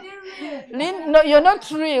you're not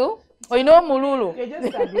real oyina omululu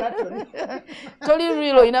toli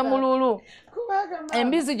real oyina mululu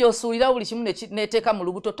embizi gy'osuulira buli kimu neteeka mu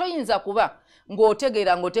lubuto toyinza kuba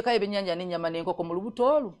ng'otegeera ng'oteekayo ebyennyanja n'ennyama n'enkoko mu lubuto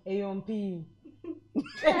olwo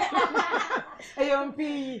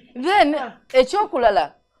then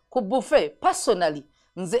ekyokulala ku buffet personally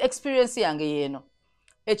nze experience yange yeeno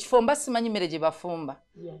ekifo mba simanyi mmere gye bafumba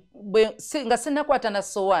nga sinnakwata na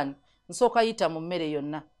sowaani nsooka yita mu mmere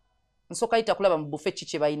yonna nsooka yita kulaba mu buffet ki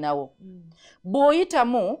kye balinawo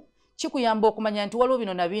bw'oyitamu kikuyamba okumanya nti waliwo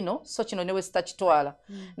bino na bino so kino ne wesitakitwala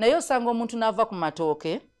naye osanga omuntu n'ava ku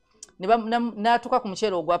matooke n'atuuka ku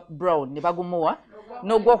muceere ogwa brown ne bagumuwa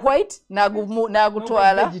n'ogwa white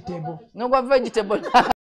n'agutwala n'ogwa vegetable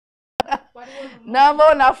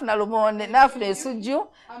n'avaawo n'afuna lumonde n'afuna ensujju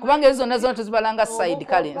kubanga ezo zonna zonna tuzibalanga side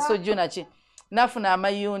kale ensujju naki n'afuna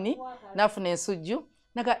amayuuni n'afuna ensujju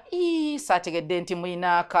naga saategedde nti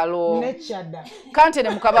mulina akalo kante ne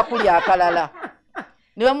mukaba kulya akalala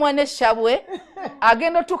ne bamuwa n'eshabwe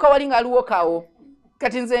agenda otuuka wali ng'aliwo kawo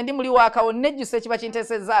kati nze ndi muli wakawo nejjusa ekiba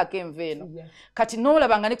kinteesezaako enva eno kati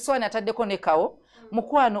n'olaba nga ne kusowaani ataddeko ne kawo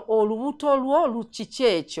mukwano olubuto lwo lukiki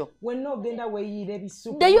ekyo wenna ogenda weeyiira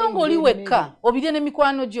ebisupu ddayo ng'oli wekka obirye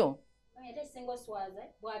n'emikwano gyo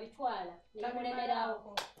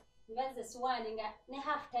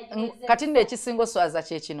kati nno ekisinga oswaza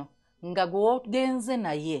kye kino nga gwogenze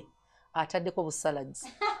naye ataddeko busalagi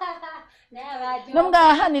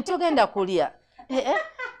nomugaa hani togenda kulya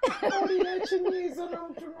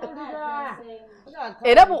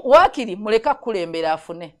era waakiri muleka kukulembera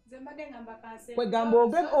afune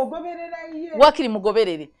waakiri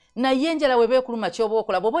mugoberere naye enjala weba ekuluma kyoba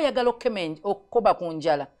okola bw'oba oyagala okukoba ku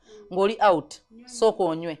njala ng'oli out sooka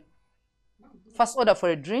onywe first order for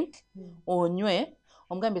a drink onywe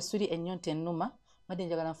omugambe suri ennyonta ennuma madde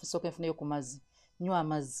njagala nfusooka enfuneyo ku mazzi nywa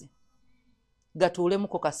amazzi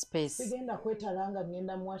gatuulemuko ka space sigenda kwetalanga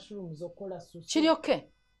ngenda mu mushrooms okola sushi kiryoke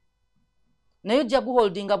naye ojja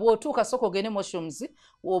guholdinga bw'otuuka sooka ogende mushrooms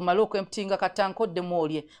omale okwemputinga katankoddemu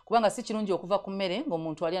olye kubanga si kirungi okuva ku mmere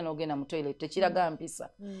ng'omuntu alya n'ogenda mu toilet tekiraga mpisa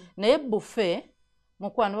naye buffet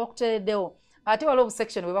mukwano bakuteereddewo ate waliwo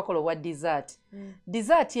obusection bwe bakola obwa dessert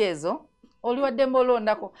dessert ezo oli wadde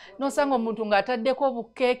mbolondako nosanga omuntu ng'ataddeko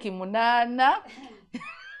obukeeki 8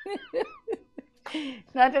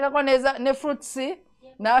 n'ateekako ne fruits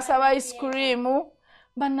n'asaba ice cream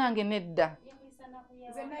bannange nedda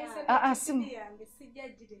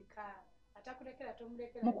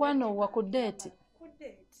mukwano wa ku date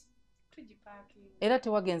era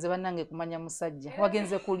tewagenze bannange kumanya musajja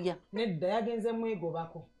wagenze kulya nedda yagenze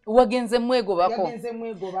mwegobako wagenze mwegobako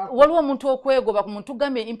waliwo omuntu okwegoba ku muntu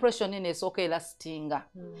gambye impression ene esooka elastinga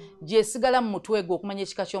gyesigala mu mutwe gwe okumanya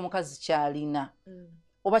ekika ky'omukazi kyalina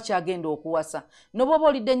oba kyagenda okuwasa n'obwoba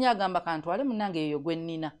olidde nnyo agamba kantwale munnange eyo gwe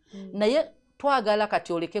nnina naye twagala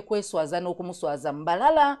kati oleke kweswaza n'okumuswaza mu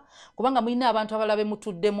balala kubanga mulina abantu abalala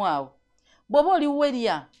bemutuddemu awo bw'oba oliwo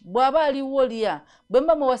lya bw'aba aliwo lya bwe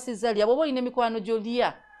mba muwasiza lya bw'oba olina emikwano gy'olya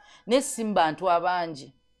naye si mu bantu abangi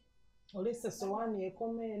olese sowaani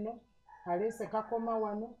ekoma eno alese kakoma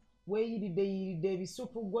wano weeyiridde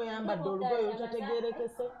ebisupu gwe yambadde olugoye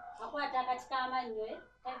olutategeerekese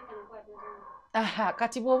aha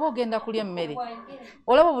kati bw'oba ogenda kulya emmere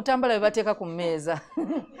olaba obutambala bwe bateeka ku mmeeza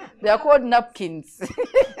they are called napkins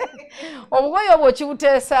obugoye obwo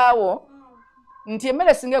okibuteesaawo nti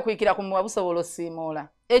emmere singa ekuyikira ku muwa busobola osiimoola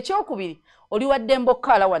ekyokubiri oli wadde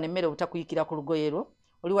mbokkaala wano emmere obutakuyikira ku lugoye lwo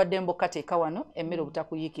oli wadde mbokkateeka wano emmere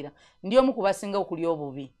obutakuyikira ndi omu ku basinga okulya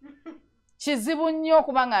obubi kizibu nnyo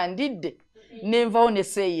okuba nga ndidde nenvawo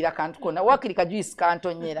neseeyira kantu konna wakiri kajuyisi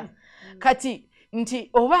kantonyera kati nti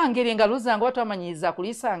oba ngeri engalo zange oba twamanyiriza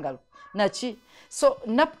kuliisa ngalo naki so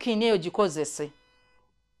napkin eyo gikozese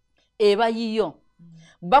eba yiyo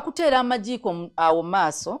bakuteera amajiiko awo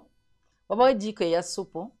maaso oba ejiiko eya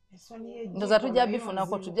supu ndoza tujja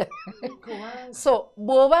bifunako tujja so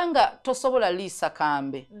bw'obanga tosobola liisa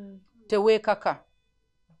kambe teweekaka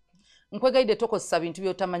nkwegayidde tokozesa bintu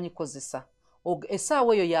by'otamanyi kozesa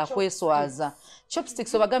essaawa eyo yakweswaza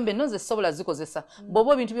chopsticks obagambe noze sobola zikozesa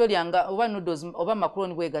bw'oba ebintu by'olyanga oba noodles oba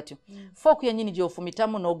macaroni bwe gatyo fork yennyini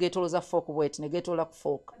gy'ofumitamu n'ogeetoloza fork bweti ne geetolola ku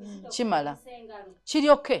fork kimala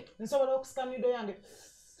kiryoke nsobola okusikamido yange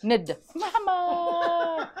nedda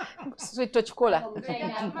mama tokikola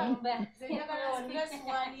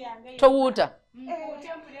towuuta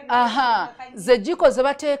aha ze jiko ze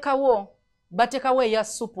bateekawo eya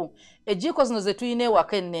supu ejiko zino ze tulina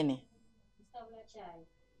ewaka ennene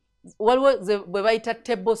waliwo bwe bayita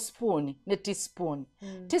tablespoon ne teaspoon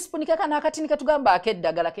teaspoon kaka n'akatini katugamba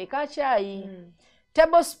akeddagala ke kakyayi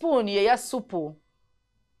tablespoon yeya supu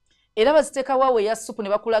era baziteekawo awo eya supu ne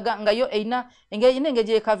bakulaga nga yo eyina engeri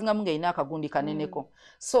gyekavingamu ng'erina akagundi kaneneko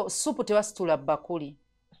so supu tebasitula bakuli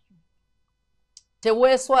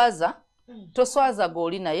teweeswaza toswaza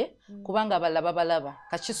g'oli naye kubanga abalala balaba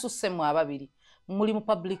kakisussemu ababiri muli mu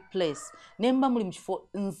public place nemba muli mu kifo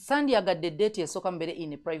nsandyagadde date esooka mbeere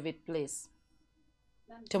in a private place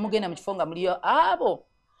temugenda mu kifo nga muliyo abo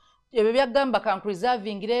ebyo byagamba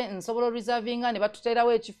kankureservingire nsobola reservinga ne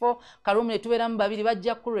batuteerawo ekifo kalumu ne tubeeramu babiri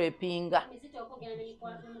bajja kurepinga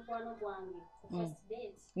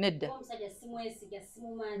nedda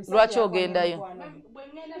lwaki ogendayo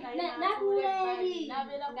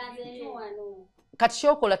kati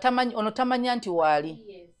kyokola ono tamanya nti waali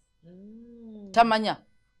tamanya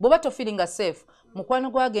bw'oba tofiringa safe mukwano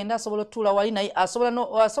gwagenda asobola otuula wali naye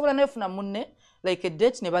asobola nefuna munne like a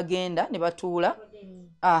date ne bagenda ne batuula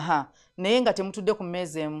aha naye nga temutudde ku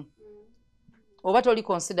mmeeza emu oba toli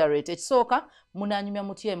considerate ekisooka munanyumya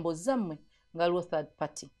mutya emboozi zammwe nga aliwo third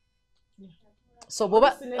party so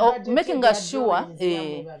bwoba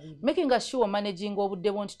making sure managing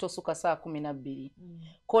obudde bwo nti tosuka saa 12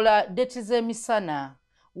 kola date z'emisana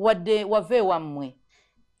wadde wave wammwe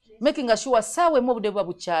making sure saawa emu obudde bwa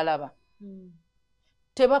bukyalaba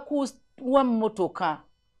tebakuwa mmotoka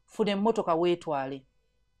funa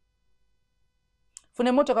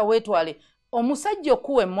emmotoka weetwale omusajja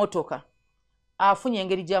okuwa emmotoka afunye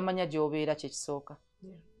engeri gy'amanya gy'obeera kyekisooka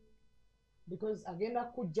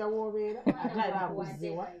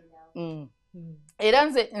era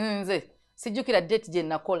nze sijjukira date gye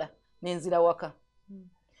nakola nenzira waka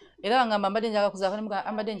era nga mbadde njagala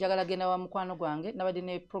kuzaaka mbadde njagala genda wa mukwano gwange nabadde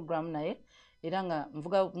ne program naye era nga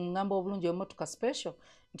nvuga ngamba obulungi emmotoka special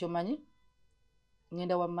nti omanyi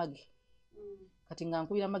ngenda wa magi kati nga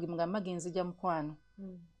nkubira magi nzija mukwano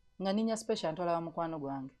nga ninya special ntwala wa mukwano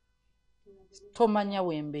gwange tomanya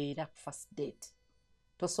wembeera ku first date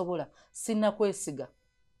tosobola sina kwesiga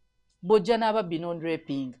bojja n'ababbi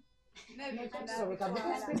non-raping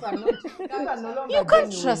you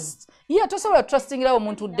can't trust tosobola trustingirawo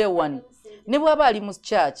omuntu day one ne bw'aba ali mu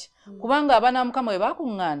church kubanga abaana mukama we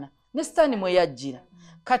bakuŋŋaana ne sitaani mwe yajjira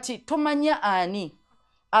kati tomanya ani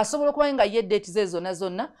asobola okuba nga ye date ze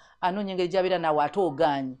zonna anoonya engeri gy'abeera nawe ate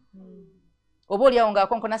ogaanye oba oli awo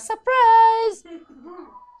ng'akonkona surprise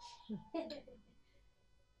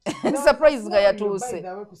surprise nga yatuuse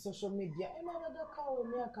ku social media emabagakawo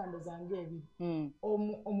emyaka ndozange ebiri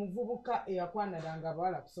omuvubuka eyakwaniranga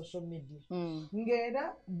abawala ku social media ng'era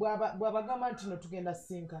bw'abagamba nti no tugenda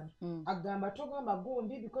sinkana agamba togamba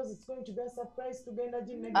gundi because it's going to be a surprise tugenda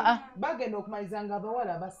bagenda okumaliza nga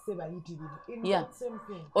abawala basse bayitirivu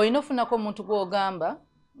olina ofunako omuntu gw'ogamba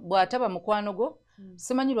bw'ataba mukwano gwo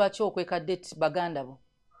simanyi lwaki okweka date baganda bo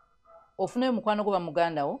ofunayo mukwano gwo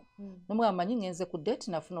bamuganda wo nomugamba manyi ngenze ku date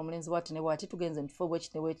nafuna omulenzi bwati ne bwati tugenze mu kifo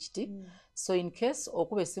bwekiti ne bwekiti so in case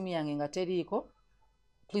okuba essimu yange nga teriiko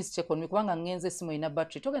please check on me kubanga ngenze essimu erina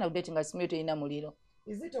battery togenda ku date nga essimu yo terina muliro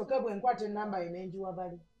bwe nkwata enamba yo nenjiwa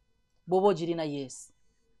bali bw'oba ogirina yes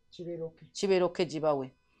kibeera oke gibawe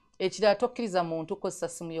ekirala tokkiriza muntu kukozesa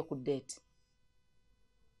ssimu yo ku date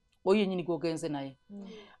oyo yennyini gw'ogenze naye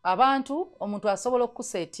abantu omuntu asobola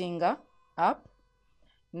okusetinga app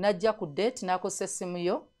najja ku date n'akozesa essimu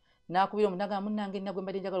yo n'akubira omuntu agamba munnange nagwe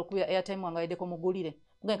mbadde njagala okubira airtime wange ayiddeko mugulire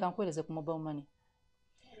mugaye kankuweereze ku mobile money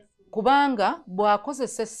kubanga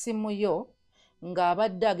bw'akozesa essimu yo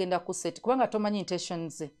ng'abadde agenda kuseti kubanga tomanyi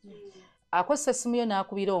intentions ze akozesa essimu yo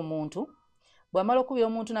n'akubira omuntu bw'amala okubira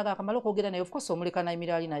omuntu n'agamba kamala okwogera naye of course omuleka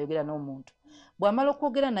nayimira ali n'ayogera n'omuntu bw'amala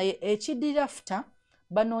okwogera naye ekiddirira after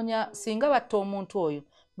banoonya singa batta omuntu oyo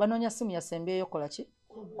banoonya ssimu yasembeeyo kola ki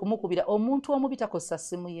kumukubira omuntu omubi takozesa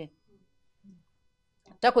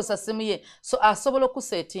ssimu ye so asobola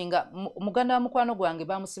okusetinga muganda wa mukwano gwange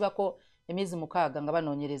bamusibako emyezi 6 nga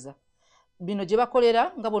banoonyereza bino gye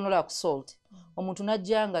bakolera nga bonola kusalt omuntu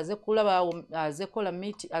najja nga aze kulaba aze kola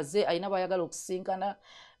meet aze ayina bwayagala okusinkana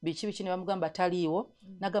biki ne bamugamba taliiwo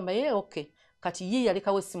nagamba ye okay kati ye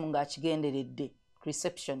yalekawo essimu ng'akigenderedde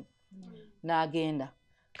reception n'agenda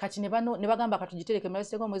kati ne bagamba katugitereke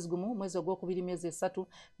mulabiseeko omwezi gumu mwezi ogwokubiri myezi 3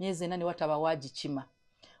 myezi 4 ne wataba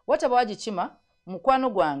wagikima mukwano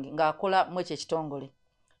gwange ng'akola mu ekyo ekitongole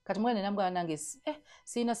kati mwana namugamba nange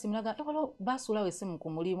sirina simu naga waliwo baasuulawo essimu ku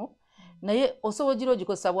mulimu naye osobola ogira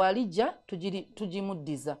ogikozesa bw'alijja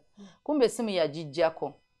tugimuddiza kumbe essimu yagijjako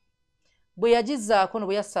bwe yagizzaako ne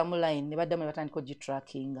bwe yassaamu line ne baddamu ne batandika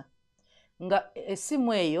ogitrackinga nga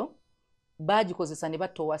essimu eyo baagikozesa ne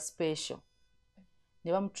batta owa special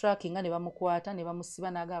ne bamutrackinga ne bamukwata ne bamusiba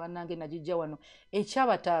n'agamba bannange nagijja wano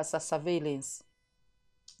ekyabataasa surveillance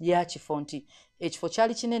yakifo nti ekifo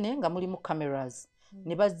kyali kinene nga mulimu cameras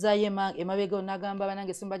ne bazzaayo emabega n'agamba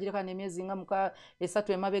bannange simbagireka n'emyezi nga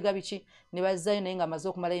 3 emabega biki ne bazzaayo naye nga amaze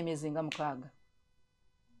okumalayo emyezi nga 6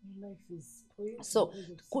 so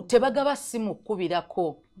tebagaba simu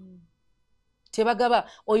kubirako tebagaba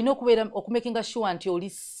olina okubeera okumakinga sure nti oli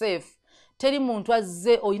safe teri muntu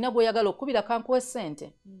azze olina gw'oyagala okubira kankuwe ssente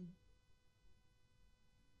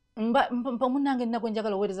munnange nina gwe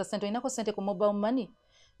njagala oweereza ssente olinako ssente ku mobile money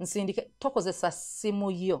nsindike tokozesa simu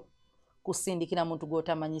yo kusindikira muntu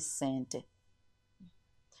gw'otamanyi ssente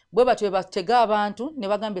bwe batyo bwe batega abantu ne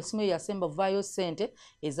bagamba essimu yo yasemba ovaayo ssente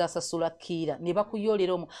ezasasula kiira ne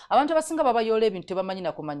bakuyoolera omwo abantu abasinga babayoola ebintu tebamanyi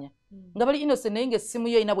nakumanya nga bali innocent naye ng'essimu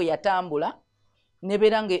yo erina bwe yatambula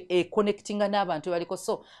nebeera nga econnectinga n'abantu baliko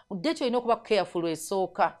so date olina okuba careful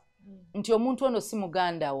esooka nti omuntu ono si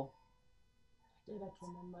muganda wo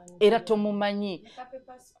era tomumanyi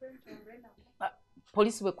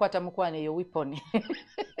poliisi bwekwata mukwano eyo weapon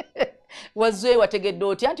wazwe wategedde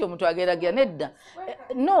otya nti omuntu ageragira nedda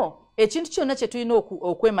no ekintu kyonna kye tulina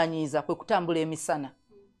okwemanyiiza kwe kutambula emisana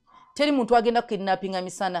teri muntu agenda kukidnappinga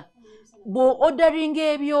misana bw'odaringa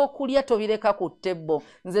ebyokulya tobireka ku ttebbo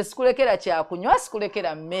nze sikulekera kyakunywa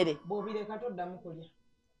sikulekera mmere bw'obireka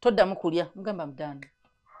toddamu kulya mugamba mudaani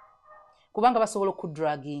kubanga basobola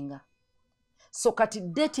okudraginga so kati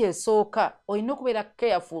date esooka olina okubeera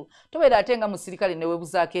careful tobeera ate nga musirikale ne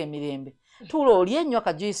weebuzaako emirembe tuula oli ennyo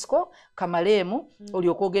akajuisiko kamaleemu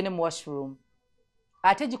olyoka ogende mu washroom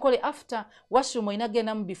ate gikole after washroom olina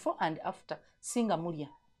gendamu before and after singa mulya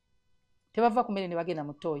tebava ku mmere ne bagenda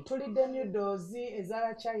mu ttooyi tulidde noodles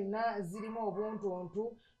ezaba China zirimu obuntuntu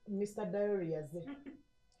Mr. Diary yaze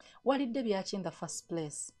walidde byaki in the first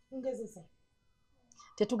place ngezesa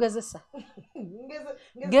tetugezesa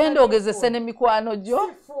genda ogezese n'emikwano gyo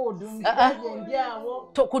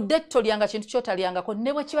ku date tolyanga kintu kyotalyangako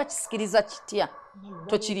ne bwe kiba kisikiriza kitya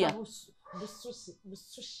tokirya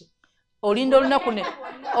olinda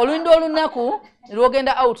olunaku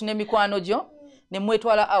lwogenda out n'emikwano gyo ne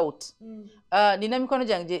mwetwala out nina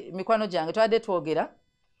mikwano gyange twadde twogera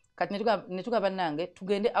kati ne tugamba nange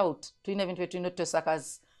tugende out tulina ebintu byetulina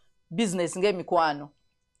otosakazi business ng'emikwano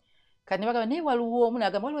kati ne bagamba naye waliwo omu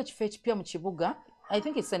n'agamba waliwo ekifo ekipya mu kibuga I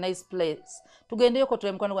think it's a nice place tugendeyoko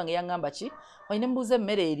tule mukwano gwange yaŋŋamba ki olina mubuuza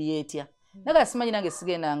emmere eri etya naga simanyi nange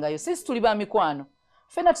sigendangayo sisi tuli ba mikwano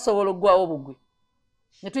fena tusobola ogwawo bugwe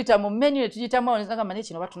ne tuyita mu menu ne tugitamu nanga mane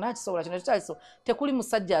kino batunakisobola kino tutaliso tekuli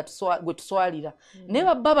musajja gwe tuswalira ne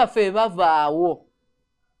babba baffe bavaawo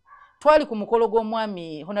twali ku mukolo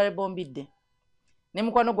gw'omwami Honorable Mbidde ne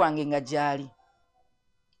mukwano gwange nga gyali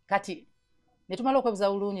kati ne tumala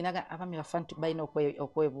okwebuuza bulungi naga abami bafantu balina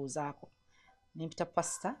okwebuuzaako ne mpita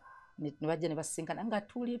pastor ne bajja ne basinkana nga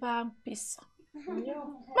tuli bampisa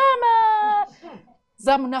mama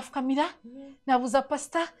zamu nafukamira nabuuza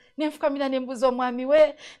pastor ne nfukamira ne mbuuza omwami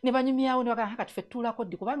we ne banyumyawo ne bagamba kati ffe tuulako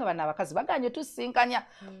ddi kubanga bano abakazi baganye tusinkanya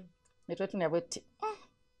ne twetunya bwetti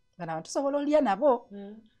bano abantu tusobola olya nabo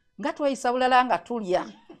nga tweyisa bulala nga tulya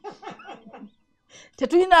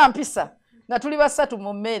tetulina mpisa nga tuli basatu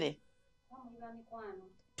mu mmere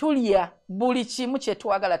tulya buli kimu kye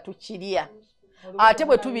twagala tukirya ate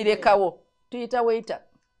bwe tubirekawo tuyita waiter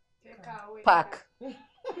park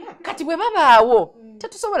kati bwe babaawo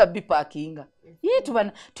tetusobola bipakinga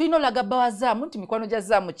yitubana tulina olaga bawazaamu nti mikwano gya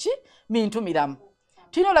zaamu ki mintu miramu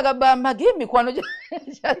tulina olaga bamagi mikwano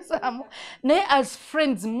gya zaamu naye as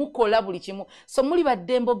friends mukola buli kimu so muli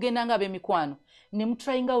baddembe ogenda nga ab'emikwano ne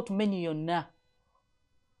mutrying out menu yonna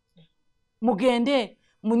mugende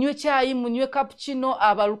munywe chai munywe cappuccino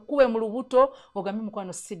abalukube mu lubuto ogambe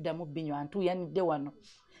mukwano siddamu binywa ntuyanidde wano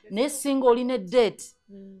naye singa olina date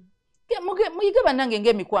muyige bannange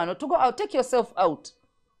ng'emikwano to go out, take yourself out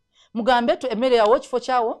mugambe emmere yawo kifo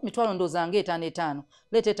kyawo mitwalo ndozange 5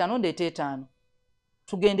 leeta 5 ndeeta 5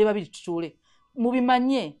 tugende babiri tutuule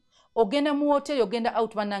mubimanye ogenda mu hotel ogenda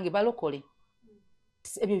out bannange balokole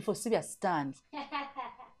ebyo bifo si bya stand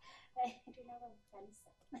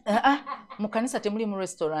mu kanisa temuli mu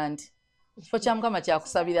restaurant kifo kya mukama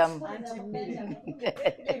kyakusabiramu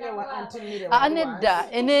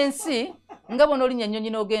anedda enensi nga bona olinya nnyonyi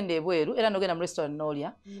n'ogenda ebweru era n'ogenda mu restaurant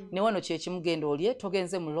n'olya ne wano kyekimugenda olye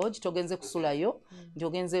togenze mu lodge togenze kusulayo nti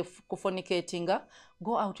ogenze kufornicatinga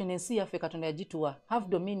go out enensi yaffe katonda yagituwa have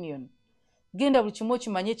dominion genda buli kimu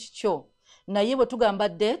okimanye kikyo naye bwe tugamba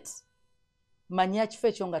date manya kifo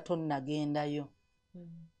ekyo nga tonnagendayo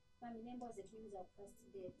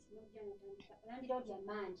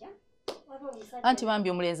anti bambi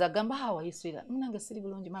omulenzi agamba hawa yiswira nange siri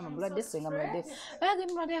bulungi mama mulwadde senga mulwadde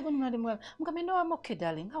mugambe no I'm okay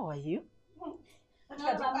darling how are you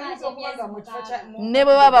ne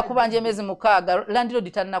bwe baba kubanja emezi 6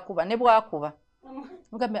 landlord tannakuba ne bwakuba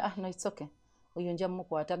mugambe no it's okay oyo nja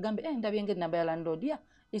mukwata gambe ndabye ngeri namba ya landlord ya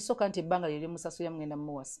isoka nti ebbanga liri musasula mugenda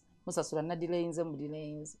muwasa musasula na delays mu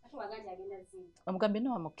delays mugambe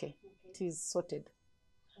no I'm okay it is sorted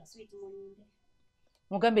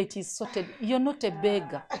mugambe it is sorted you're not a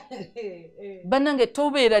beggar banange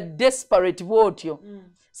tobeera desperate bwotyo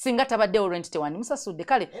singa tabaddewo rent tewandi musasudde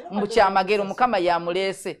kale mbukyamagero mukama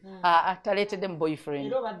yamuleese taleetedde mu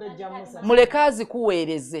boyfriend muleka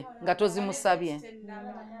azikuweereze nga tozimusabye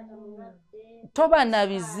toba na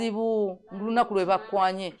bizibu lunaku lwe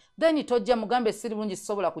bakwanye then tojja mugambe siri bungi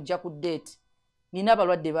sisobola kujja ku date nina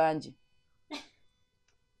abalwadde bangi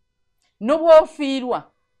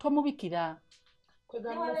n'obwofiirwa tomubikira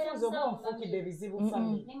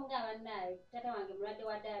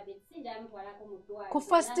ku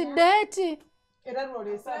first date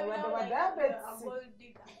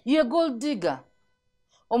ye gold digger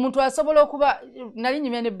omuntu asobola okuba nali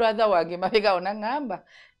nyumya ne brother wange mabega onangamba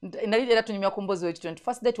nali era tunyumya ku mbozi we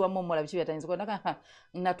first date wamu omuwala bikibi atanyinza kunaga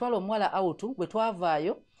natwala omuwala out bwe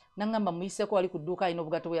twavaayo nangamba muyiseko wali ku dduuka alina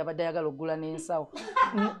obugato bwe yabadde ayagala oggula n'ensawo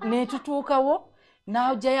ne tutuukawo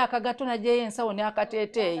n'aggyayo akagato n'aggyayo ensawo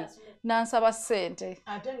n'akateeteeyi n'ansaba ssente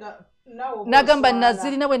n'agamba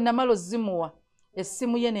nazirina bwe namala ozimuwa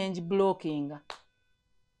essimu ye n'engiblockinga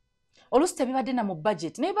oluusi tebibadde na mu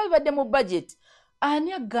budget naye bibadde mu budget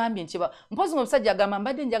ani agambye nkiba mpozi omusajja agamba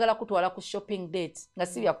mbadde njagala kutwala ku shopping date nga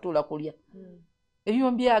si bya kutuula kulya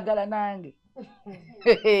ebyo mbyagala nange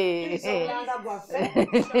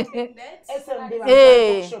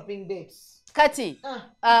kati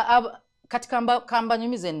kati kamba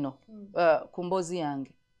nyumize nno ku mboozi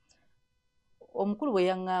yange omukulu bwe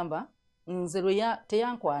yaŋŋamba nze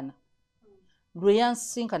teyankwana lwe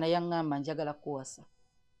yansinkana yaŋŋamba njagala kuwasa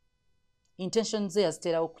intention ze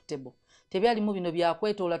yaziteerawo ku table tebyalimu bino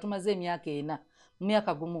byakwetoola tumaze emyaka 4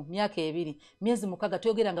 myaka 1 myaka 2 myezi 6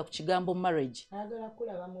 toyogeranga ku kigambo marriage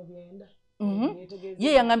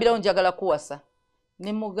ye yaŋŋambirawo njagala kuwasa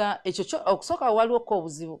nemuga ekyo okusooka waliwo ko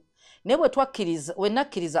obuzibu naye bwe twakkiriza we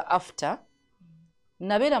nakkiriza after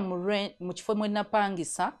nabeera mu kifo mwe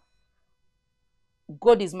napangisa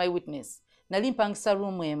God is my witness nali mpangisa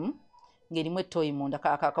room emu ng'erimu etoyi munda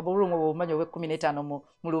akabulumu obumanyi obwe 15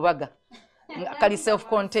 mu lubaga kali self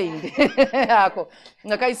contained ako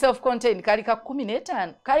nga kali self contained kali ka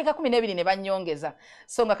 15 kali ka 12 ne banyongeza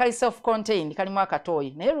so nga kali self contained kali mwaka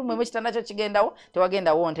toyi naye rumwe mu kitanda kyo kigendawo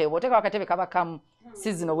tewagenda wonte boteka wakatebe kaba kam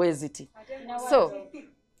season weziti so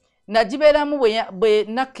najiberamu bwe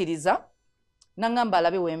nakkiriza nangamba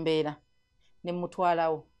alabe wembeera ne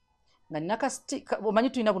mutwalawo nga naka stick omanyi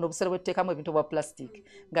tulina buno obusero bwetteekamu ebintu bwa plastic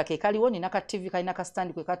nga ke kaliwo nina ka TV kalina ka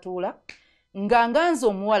stand kwe katuula nga nganza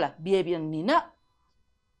omuwala byebyo nina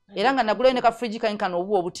era nga nagulayo ne ka fridge kayinkana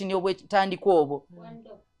obuwa obutini obwetandika obwo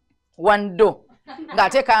wando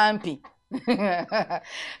ng'ate kampi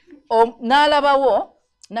n'alabawo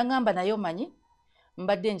nangamba naye omanyi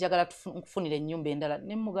mbadde njagala nkufunira ennyumba endala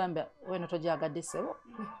ne mugamba weno tojagadde sebo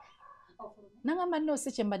nangamba no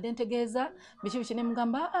si kye mbadde ntegeeza biki biki ne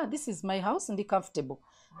mugamba this is my house ndi comfortable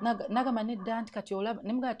nagamba nedda nti kati olaba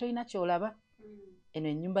ne mugamba tolina kyolaba eno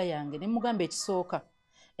ennyumba yange ne mugamba ekisooka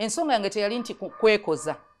ensonga yange teyali nti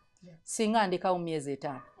kwekoza singa ndekawo myezi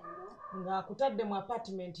 5 ng'akutadde mu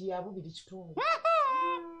apartment ya 2.5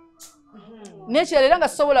 nekyero era nga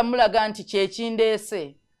sobola mulaga nti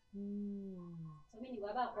kyekindeese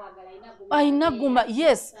ayinaguma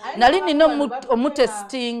yes nali nina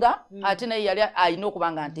omutestinga ate naye yali ayina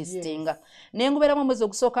okuba nga ntestinga naye ngubeeramu omwezi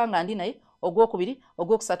ogusooka nga ndi naye ogwokubiri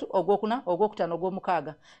ogwokusatu ogwokuna ogwokutaano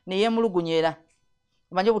ogwomukaaga neyemulugunyera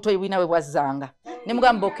omanyi obutoyi bwina bwe bwazzanga ne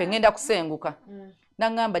mugamba oke ngenda kusenguka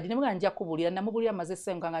nangamba ddi ne mugamba nja kubulira namubulira maze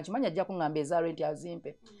senguka nga nkimanya ajja kuŋŋamba eza rent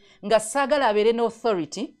azimpe nga saagala abeere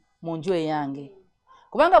n'authority mu nju eyange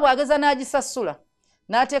kubanga bwageza n'agisasula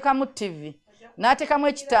n'ateekamu TV n'ateekamu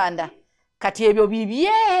ekitanda kati ebyo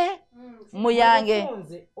bibye muyange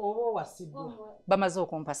bamaze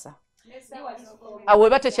okumpasa awo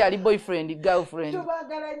eba tekyali boyfriend girlfriend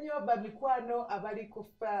tubaagala nnyo bamikwano abali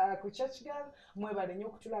ku church girl mwebale nnyo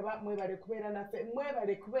okutulaba mwebale kubeera naffe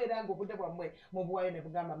mwebale kubeera ng'obudde bwammwe mubuwayo ne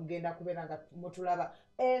bugamba mugenda kubeera nga mutulaba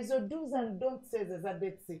ezo do's and don'ts eza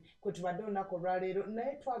detsi kwe tubadde olunaku olwaleero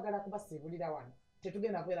naye twagala kubasiibulira wano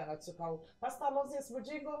tetugenda kubeera nga tusukawo Pastor Moses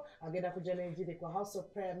Bujjingo agenda kujja n'enjiri ku House of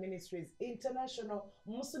Prayer Ministries International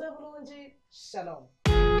musule bulungi shalom